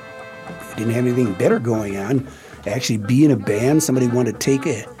 I didn't have anything better going on. Actually be in a band, somebody wanted to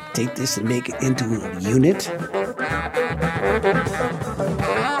take this and make it into a unit.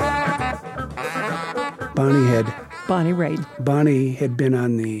 Bonnie Raitt. Bonnie had been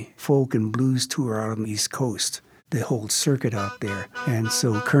on the folk and blues tour out on the East Coast, the whole circuit out there. And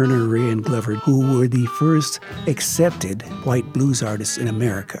so Kerner, Ray, and Glover, who were the first accepted white blues artists in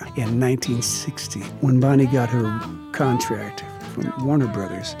America in 1960. When Bonnie got her contract from Warner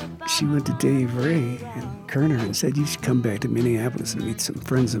Brothers, she went to Dave Ray and Kerner and said, you should come back to Minneapolis and meet some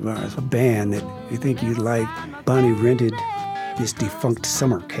friends of ours, a band that we think you'd like. Bonnie rented this defunct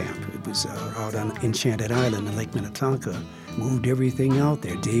summer camp. It was out on Enchanted Island in Lake Minnetonka. Moved everything out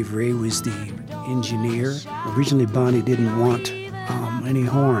there. Dave Ray was the engineer. Originally, Bonnie didn't want any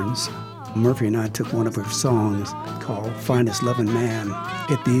horns. Murphy and I took one of her songs called Finest Loving Man.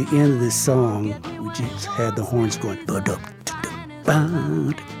 At the end of this song, we just had the horns going,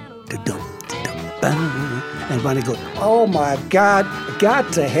 and Bonnie goes, oh my God,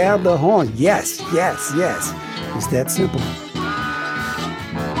 got to have the horn. Yes, yes, yes. It's that simple.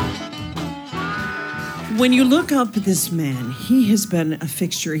 When you look up this man, he has been a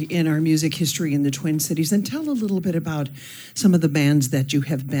fixture in our music history in the Twin Cities. And tell a little bit about some of the bands that you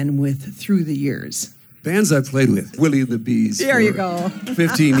have been with through the years. Bands I played with, Willie and the Bees. There you go.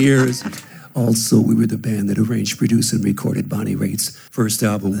 15 years. Also, we were the band that arranged, produced, and recorded Bonnie Raitt's first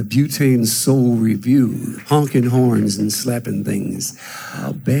album, The Butane Soul Review, honking horns and slapping things.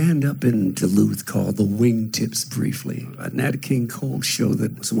 A band up in Duluth called the Wingtips, briefly. A Nat King Cole show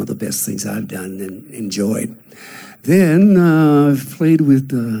that was one of the best things I've done and enjoyed. Then I've played with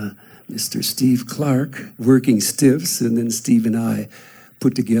Mr. Steve Clark, Working Stiffs, and then Steve and I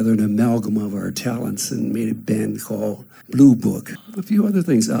put together an amalgam of our talents and made a band called Blue Book. A few other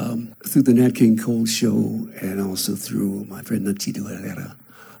things. Through the Nat King Cole show and also through my friend Nachito Herrera,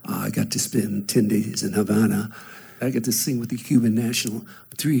 I got to spend 10 days in Havana. I got to sing with the Cuban National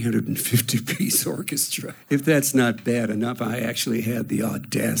 350-piece orchestra. If that's not bad enough, I actually had the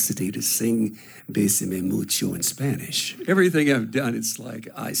audacity to sing Bésame Mucho in Spanish. Everything I've done, it's like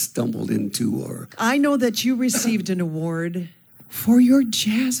I stumbled into or... I know that you received an award for your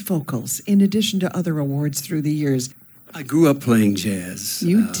jazz vocals, in addition to other awards through the years. I grew up playing jazz.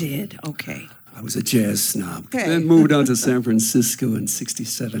 You did? Okay. I was a jazz snob. Okay. Then moved on to San Francisco in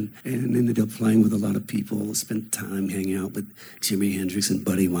 '67 and ended up playing with a lot of people. Spent time hanging out with Jimi Hendrix and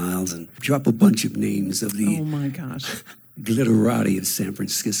Buddy Miles and drop a bunch of names of the... Oh, my gosh. glitterati of San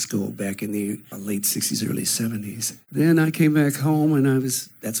Francisco back in the late 60s, early 70s. Then I came back home and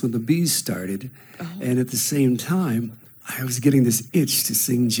that's when the Bees started. Oh. And at the same time, I was getting this itch to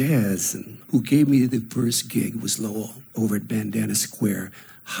sing jazz. And who gave me the first gig was Lowell over at Bandana Square,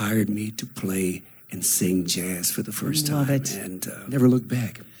 hired me to play and sing jazz for the first time. Love it. And never looked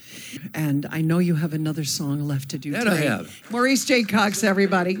back. And I know you have another song left to do that today. I have. Maurice J. Cox,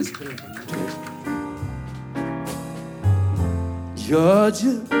 everybody.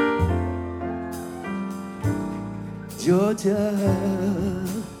 Georgia, Georgia,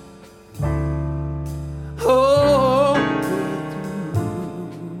 oh,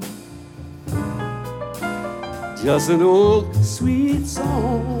 just an old sweet song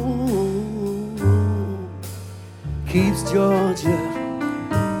keeps Georgia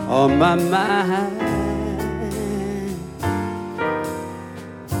on my mind.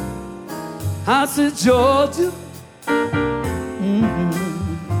 I said, Georgia,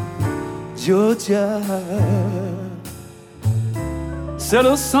 Georgia, said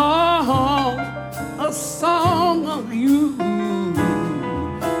a song of you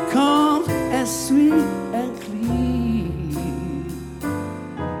comes as sweet and clean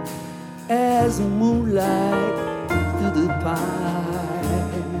as moonlight through the pines.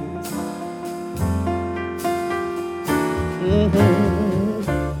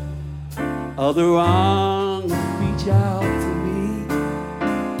 Other arms reach out to me,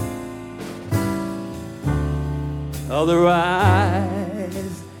 other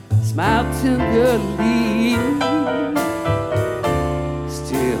eyes smile tenderly.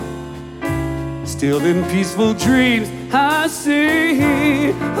 Still in peaceful dreams I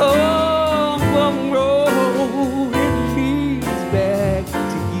see, oh, one road it leads back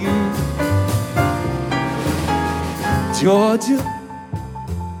to you, Georgia,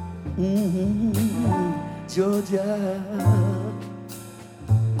 Georgia.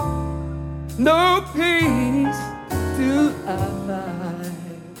 No peace to I find,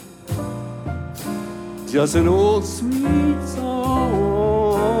 just an old sweet song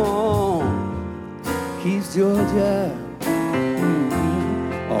keeps Georgia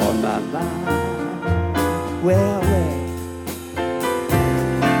on my mind. Well,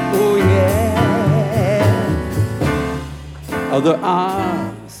 oh yeah. Other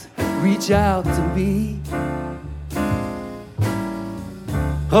arms reach out to me,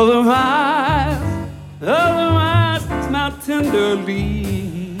 Otherwise, smile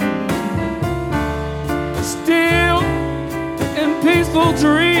tenderly. Still, in peaceful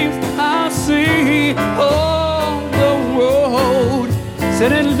dreams, I see the road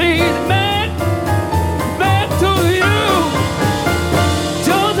said it leads back to you,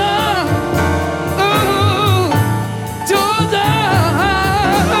 Georgia. Ooh, Georgia.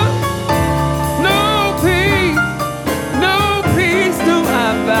 No peace do I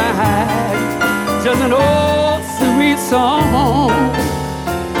find. Just an old sweet song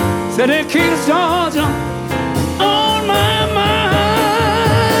said it keeps Georgia on my mind.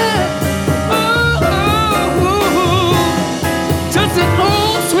 Ooh, just an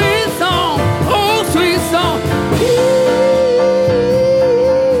old sweet song, old sweet song.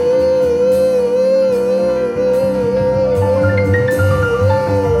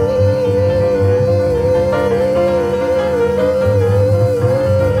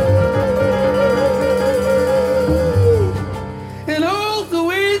 An old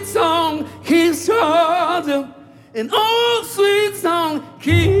sweet song keeps Georgia. An old sweet song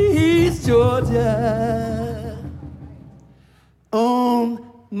keeps Georgia on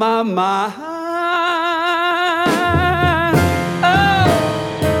my mind. Oh.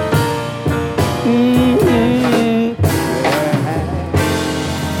 Mm-hmm.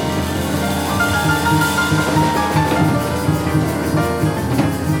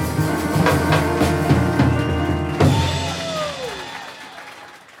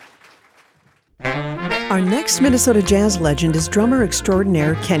 Our next Minnesota jazz legend is drummer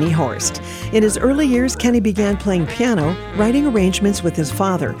extraordinaire Kenny Horst. In his early years, Kenny began playing piano, writing arrangements with his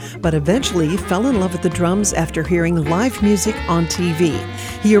father, but eventually fell in love with the drums after hearing live music on TV.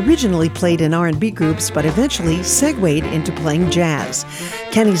 He originally played in R&B groups, but eventually segued into playing jazz.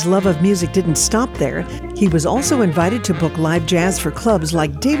 Kenny's love of music didn't stop there. He was also invited to book live jazz for clubs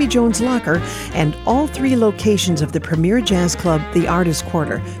like Davy Jones Locker and all 3 locations of the premier jazz club, the Artist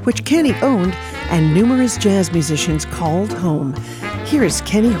Quarter, which Kenny owned and numerous jazz musicians called home. Here's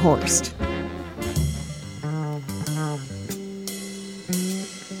Kenny Horst.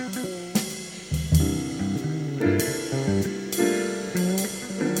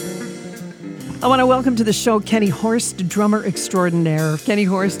 I want to welcome to the show Kenny Horst, drummer extraordinaire. Kenny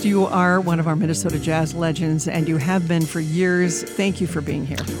Horst, you are one of our Minnesota jazz legends, and you have been for years. Thank you for being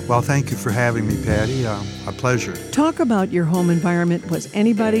here. Well, thank you for having me, Patty. A pleasure. Talk about your home environment. Was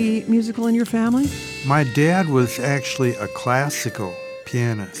anybody musical in your family? My dad was actually a classical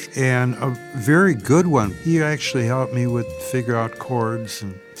pianist, and a very good one. He actually helped me with figure out chords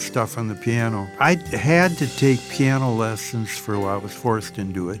and stuff on the piano. I had to take piano lessons for a while. I was forced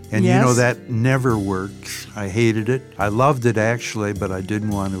into it. And yes. You know, that never works. I hated it. I loved it actually, but I didn't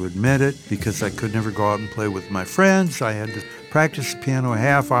want to admit it because I could never go out and play with my friends. I had to practice the piano a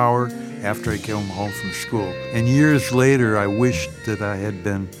half hour after I came home from school. And years later, I wished that I had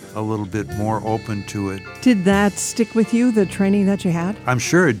been a little bit more open to it. Did that stick with you, the training that you had? I'm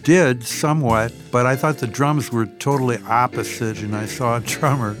sure it did somewhat, but I thought the drums were totally opposite, and I saw a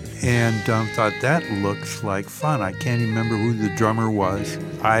drummer and thought that looks like fun. I can't even remember who the drummer was.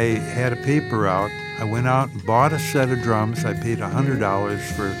 I had a paper out. I went out and bought a set of drums. I paid $100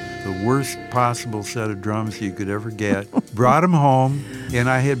 for the worst possible set of drums you could ever get. Brought them home, and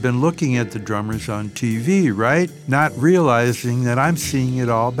I had been looking at the drummers on TV, right? Not realizing that I'm seeing it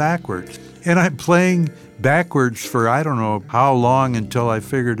all backwards. And I'm playing backwards for I don't know how long until I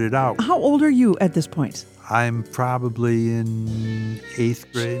figured it out. How old are you at this point? I'm probably in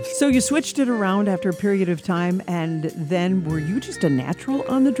 8th grade. So you switched it around after a period of time, and then were you just a natural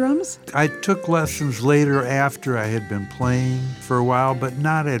on the drums? I took lessons later after I had been playing for a while, but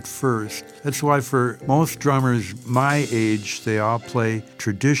not at first. That's why for most drummers my age, they all play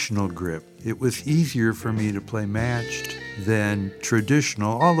traditional grip. It was easier for me to play matched than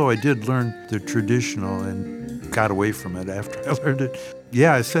traditional, although I did learn the traditional and got away from it after I learned it.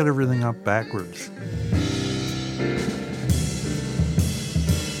 Yeah, I set everything up backwards.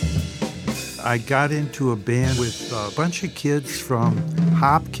 I got into a band with a bunch of kids from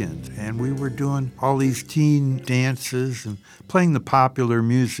Hopkins, and we were doing all these teen dances and playing the popular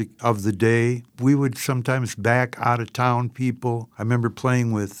music of the day. We would sometimes back out-of-town people. I remember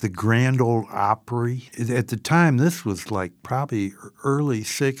playing with the Grand Ole Opry. At the time, this was like probably early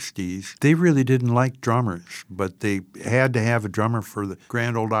 60s. They really didn't like drummers, but they had to have a drummer for the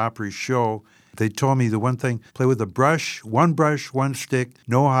Grand Ole Opry show. They told me the one thing, play with a brush, one stick,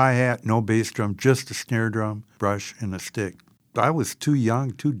 no hi-hat, no bass drum, just a snare drum, brush, and a stick. I was too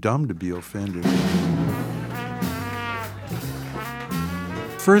young, too dumb to be offended.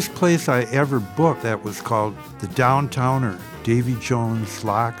 first place I ever booked that was called the Downtowner, Davy Jones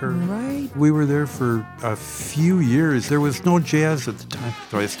Locker. Right. We were there for a few years. There was no jazz at the time,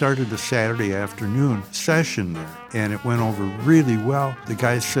 so I started a Saturday afternoon session there, and it went over really well. The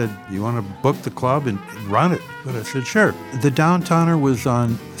guy said, "You want to book the club and run it?" But I said, "Sure." The Downtowner was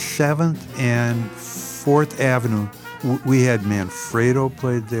on 7th and 4th Avenue. We had Manfredo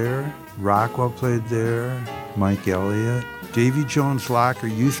played there, Rockwell played there, Mike Elliott. Davy Jones Locker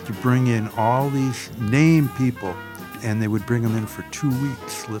used to bring in all these name people, and they would bring them in for 2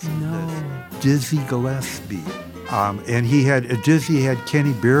 weeks. Listen to this. Dizzy Gillespie. And Dizzy had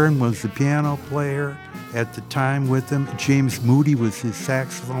Kenny Barron was the piano player at the time with him. James Moody was his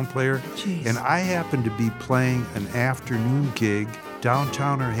saxophone player. Jeez. And I happened to be playing an afternoon gig.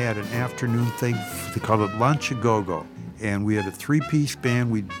 Downtowner had an afternoon thing, they called it Lunch a Go-Go. And we had a 3-piece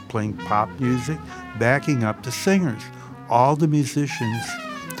band. We'd be playing pop music, backing up the singers. All the musicians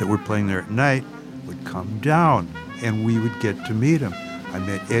that were playing there at night would come down, and we would get to meet them. I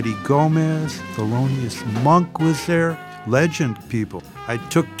met Eddie Gomez, Thelonious Monk was there, legend people. I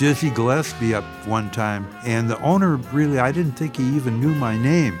took Dizzy Gillespie up one time, and the owner really, I didn't think he even knew my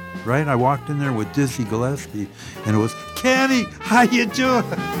name, right? I walked in there with Dizzy Gillespie, and it was, "Kenny, how you doing?"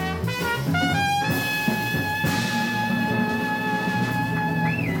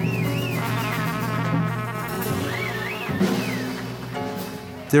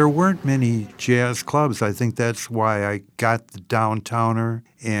 There weren't many jazz clubs. I think that's why I got the Downtowner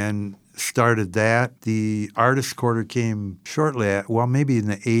and started that. The Artist Quarter came shortly maybe in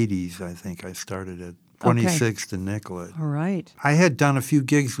the 80s, I think I started at 26th and Nicollet. All right. I had done a few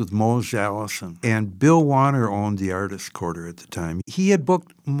gigs with Mose Allison, and Bill Warner owned the Artist Quarter at the time. He had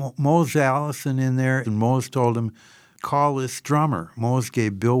booked Mose Allison in there, and Mose told him, "Call this drummer." Mose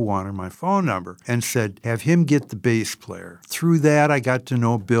gave Bill Warner my phone number and said, "Have him get the bass player." Through that, I got to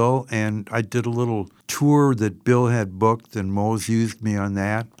know Bill, and I did a little tour that Bill had booked, and Mose used me on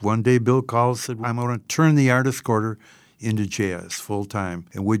that. One day, Bill called and said, "I'm going to turn the Artist Quarter into jazz full time,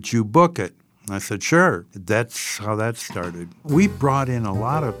 and would you book it?" I said, "Sure." That's how that started. We brought in a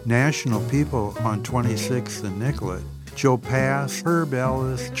lot of national people on 26th and Nicollet. Joe Pass, Herb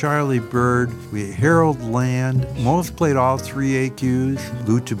Ellis, Charlie Bird, Harold Land. Mose played all 3 AQs.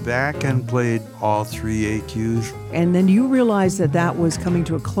 Lou Tabakin played all 3 AQs. And then you realized that was coming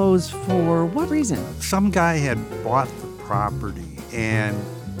to a close for what reason? Some guy had bought the property, and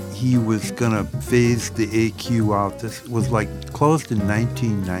he was going to phase the AQ out. This was closed in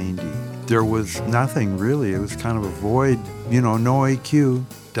 1990. There was nothing really. It was kind of a void, no AQ.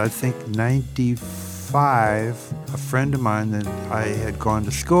 I think 95, a friend of mine that I had gone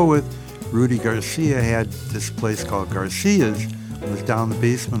to school with, Rudy Garcia, had this place called Garcia's. It was down the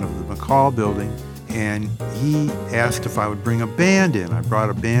basement of the McCall building, and he asked if I would bring a band in. I brought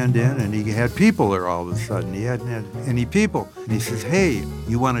a band in, and he had people there all of a sudden. He hadn't had any people. And he says, "Hey,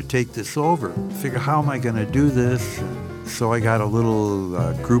 you want to take this over?" Figure, how am I going to do this? So I got a little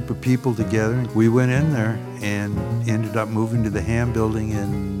group of people together. We went in there and ended up moving to the Ham Building,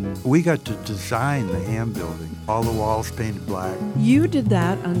 and we got to design the Ham Building. All the walls painted black. You did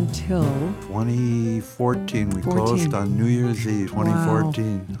that until 2014. We closed on New Year's Eve,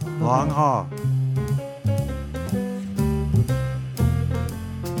 2014. Wow. Long haul.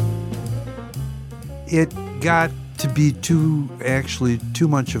 It got to be too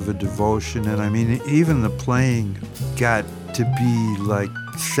much of a devotion, and I mean, even the playing got to be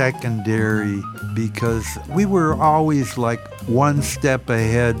secondary, because we were always one step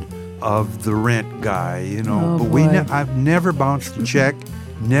ahead of the rent guy, Oh, but I've never bounced a check,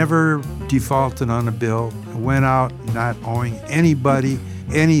 never defaulted on a bill, went out not owing anybody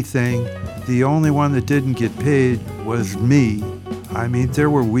anything. The only one that didn't get paid was me. I mean, there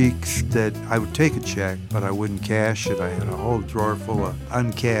were weeks that I would take a check, but I wouldn't cash it. I had a whole drawer full of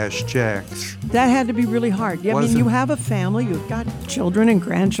uncashed checks. That had to be really hard. I mean, you have a family, you've got children and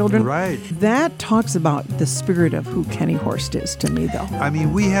grandchildren. Right. That talks about the spirit of who Kenny Horst is to me, though. I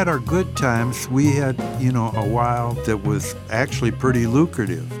mean, we had our good times. We had, a while that was actually pretty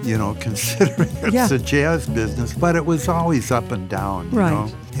lucrative, considering it's a jazz business, but it was always up and down, you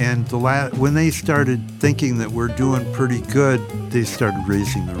know? And when they started thinking that we're doing pretty good, they started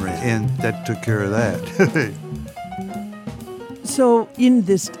raising the rent, and that took care of that. So in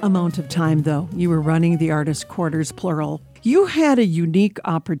this amount of time, though, you were running the Artist Quarters, plural. You had a unique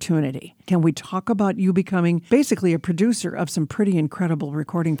opportunity. Can we talk about you becoming basically a producer of some pretty incredible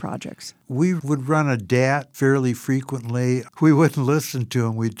recording projects? We would run a DAT fairly frequently. We wouldn't listen to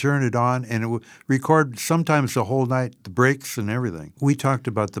them. We'd turn it on, and it would record sometimes the whole night, the breaks and everything. We talked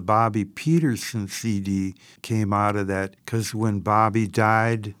about the Bobby Peterson CD came out of that because when Bobby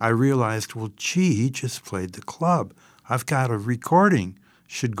died, I realized, well, gee, he just played the club. I've got a recording.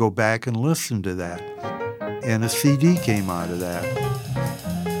 Should go back and listen to that. And a CD came out of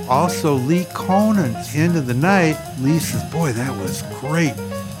that. Also, Lee Conan's End of the Night, Lee says, boy, that was great.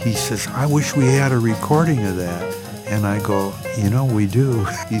 He says, I wish we had a recording of that. And I go, we do.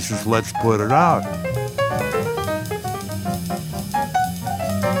 He says, let's put it out.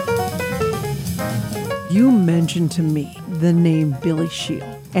 You mentioned to me the name Billy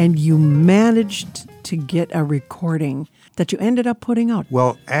Sheil, and you managed to get a recording that you ended up putting out.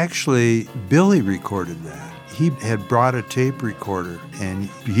 Well, actually, Billy recorded that. He had brought a tape recorder, and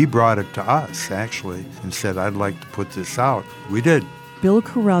he brought it to us, actually, and said, I'd like to put this out. We did. Bill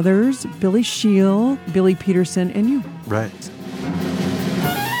Carruthers, Billy Sheil, Billy Peterson, and you. Right.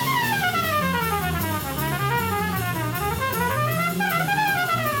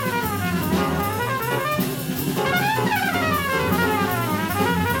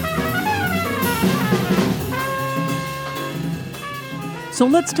 So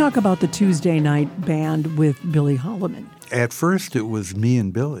let's talk about the Tuesday night band with Billy Holloman. At first, it was me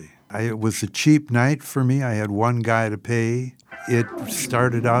and Billy. It was a cheap night for me. I had one guy to pay. It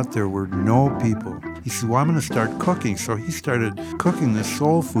started out there were no people. He said, well, I'm going to start cooking. So he started cooking the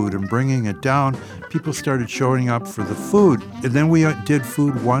soul food and bringing it down. People started showing up for the food. And then we did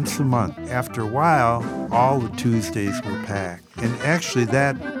food once a month. After a while, all the Tuesdays were packed. And actually,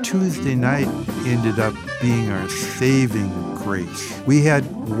 that Tuesday night ended up being our saving grace. We had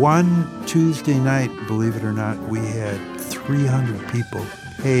one Tuesday night, believe it or not, we had 300 people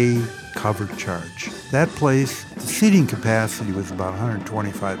pay cover charge. That place, the seating capacity was about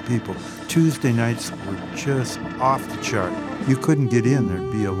 125 people. Tuesday nights were just off the chart. You couldn't get in,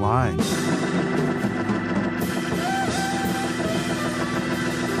 there'd be a line.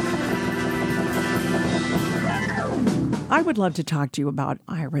 I would love to talk to you about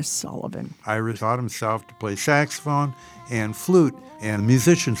Iris Sullivan. Iris taught himself to play saxophone and flute, and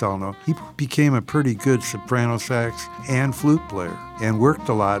musicians all know he became a pretty good soprano sax and flute player and worked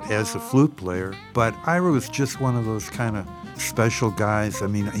a lot as a flute player. But Ira was just one of those kind of special guys. I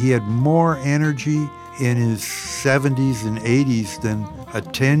mean, he had more energy in his 70s and 80s than a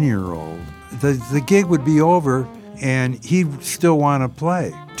 10-year-old. The gig would be over, and he'd still want to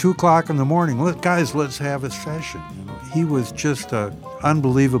play. 2 o'clock in the morning, guys, let's have a session. He was just an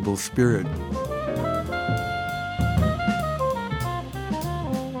unbelievable spirit.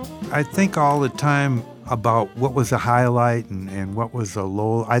 I think all the time about what was a highlight and what was a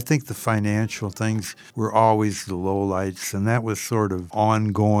low. I think the financial things were always the lowlights, and that was sort of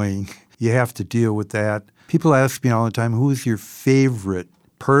ongoing. You have to deal with that. People ask me all the time, who's your favorite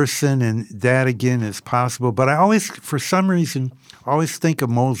person? And that, again, is possible. But I always, for some reason, always think of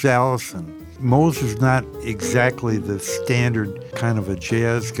Mose Allison. Mose is not exactly the standard kind of a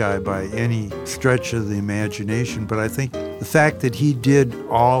jazz guy by any stretch of the imagination, but I think the fact that he did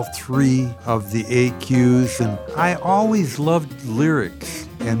all 3 of the AQs, and I always loved lyrics,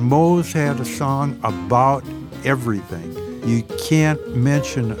 and Mose had a song about everything. You can't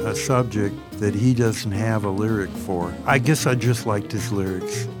mention a subject that he doesn't have a lyric for. I guess I just liked his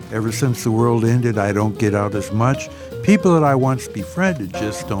lyrics. Ever since the world ended, I don't get out as much. People that I once befriended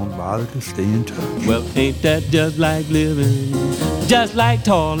just don't bother to stay in touch. Well, ain't that just like living? Just like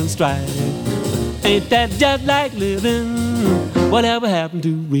tall and straight. Ain't that just like living? Whatever happened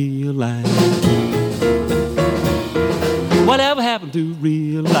to real life? Whatever happened to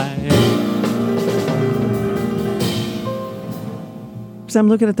real life? So I'm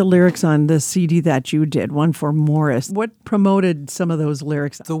looking at the lyrics on the CD that you did, one for Morris. What promoted some of those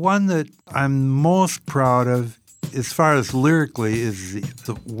lyrics? The one that I'm most proud of, as far as lyrically, is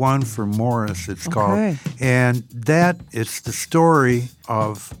the one for Morris, it's called. And that, it's the story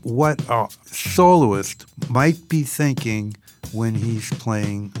of what a soloist might be thinking when he's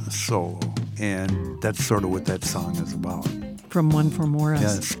playing a solo. And that's sort of what that song is about. From One for Morris.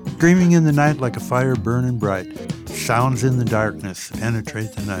 Yes. Screaming in the night like a fire burning bright. Sounds in the darkness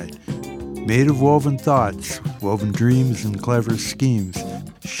penetrate the night. Made of woven thoughts, woven dreams and clever schemes.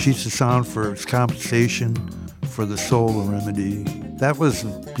 Sheets of sound for compensation, for the soul remedy. That was,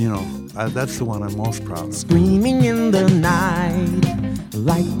 that's the one I'm most proud of. Screaming in the night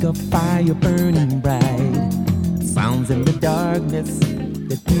like a fire burning bright. Sounds in the darkness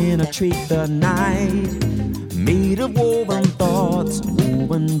that penetrate the night. made of woven thoughts,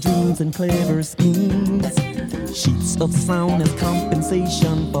 woven dreams and clever schemes. Sheets of sound as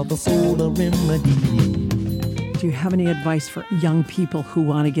compensation for the solar remedy. Do you have any advice for young people who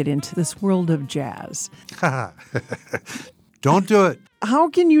want to get into this world of jazz? Don't do it. How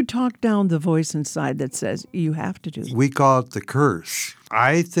can you talk down the voice inside that says you have to do it? We call it the curse.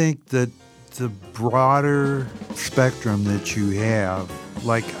 I think that the broader spectrum that you have,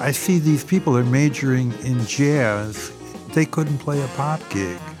 like I see these people are majoring in jazz, they couldn't play a pop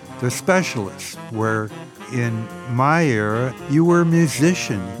gig. They're specialists, where in my era, you were a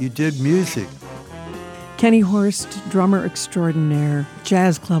musician, you did music. Kenny Horst, drummer extraordinaire,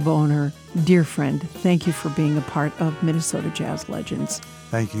 jazz club owner, dear friend, thank you for being a part of Minnesota Jazz Legends.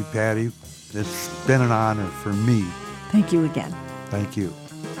 Thank you, Patty. It's been an honor for me. Thank you again. Thank you.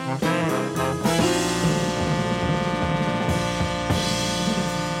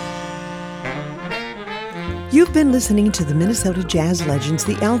 You've been listening to the Minnesota Jazz Legends,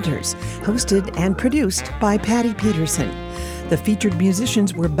 The Elders, hosted and produced by Patty Peterson. The featured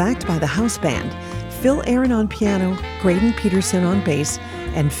musicians were backed by the house band, Phil Aaron on piano, Graydon Peterson on bass,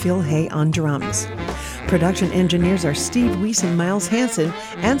 and Phil Hay on drums. Production engineers are Steve Weiss and Miles Hansen,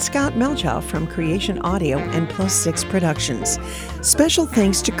 and Scott Melchow from Creation Audio and Plus 6 Productions. Special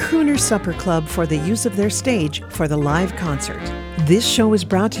thanks to Crooner Supper Club for the use of their stage for the live concert. This show is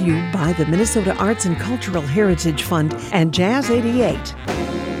brought to you by the Minnesota Arts and Cultural Heritage Fund and Jazz 88.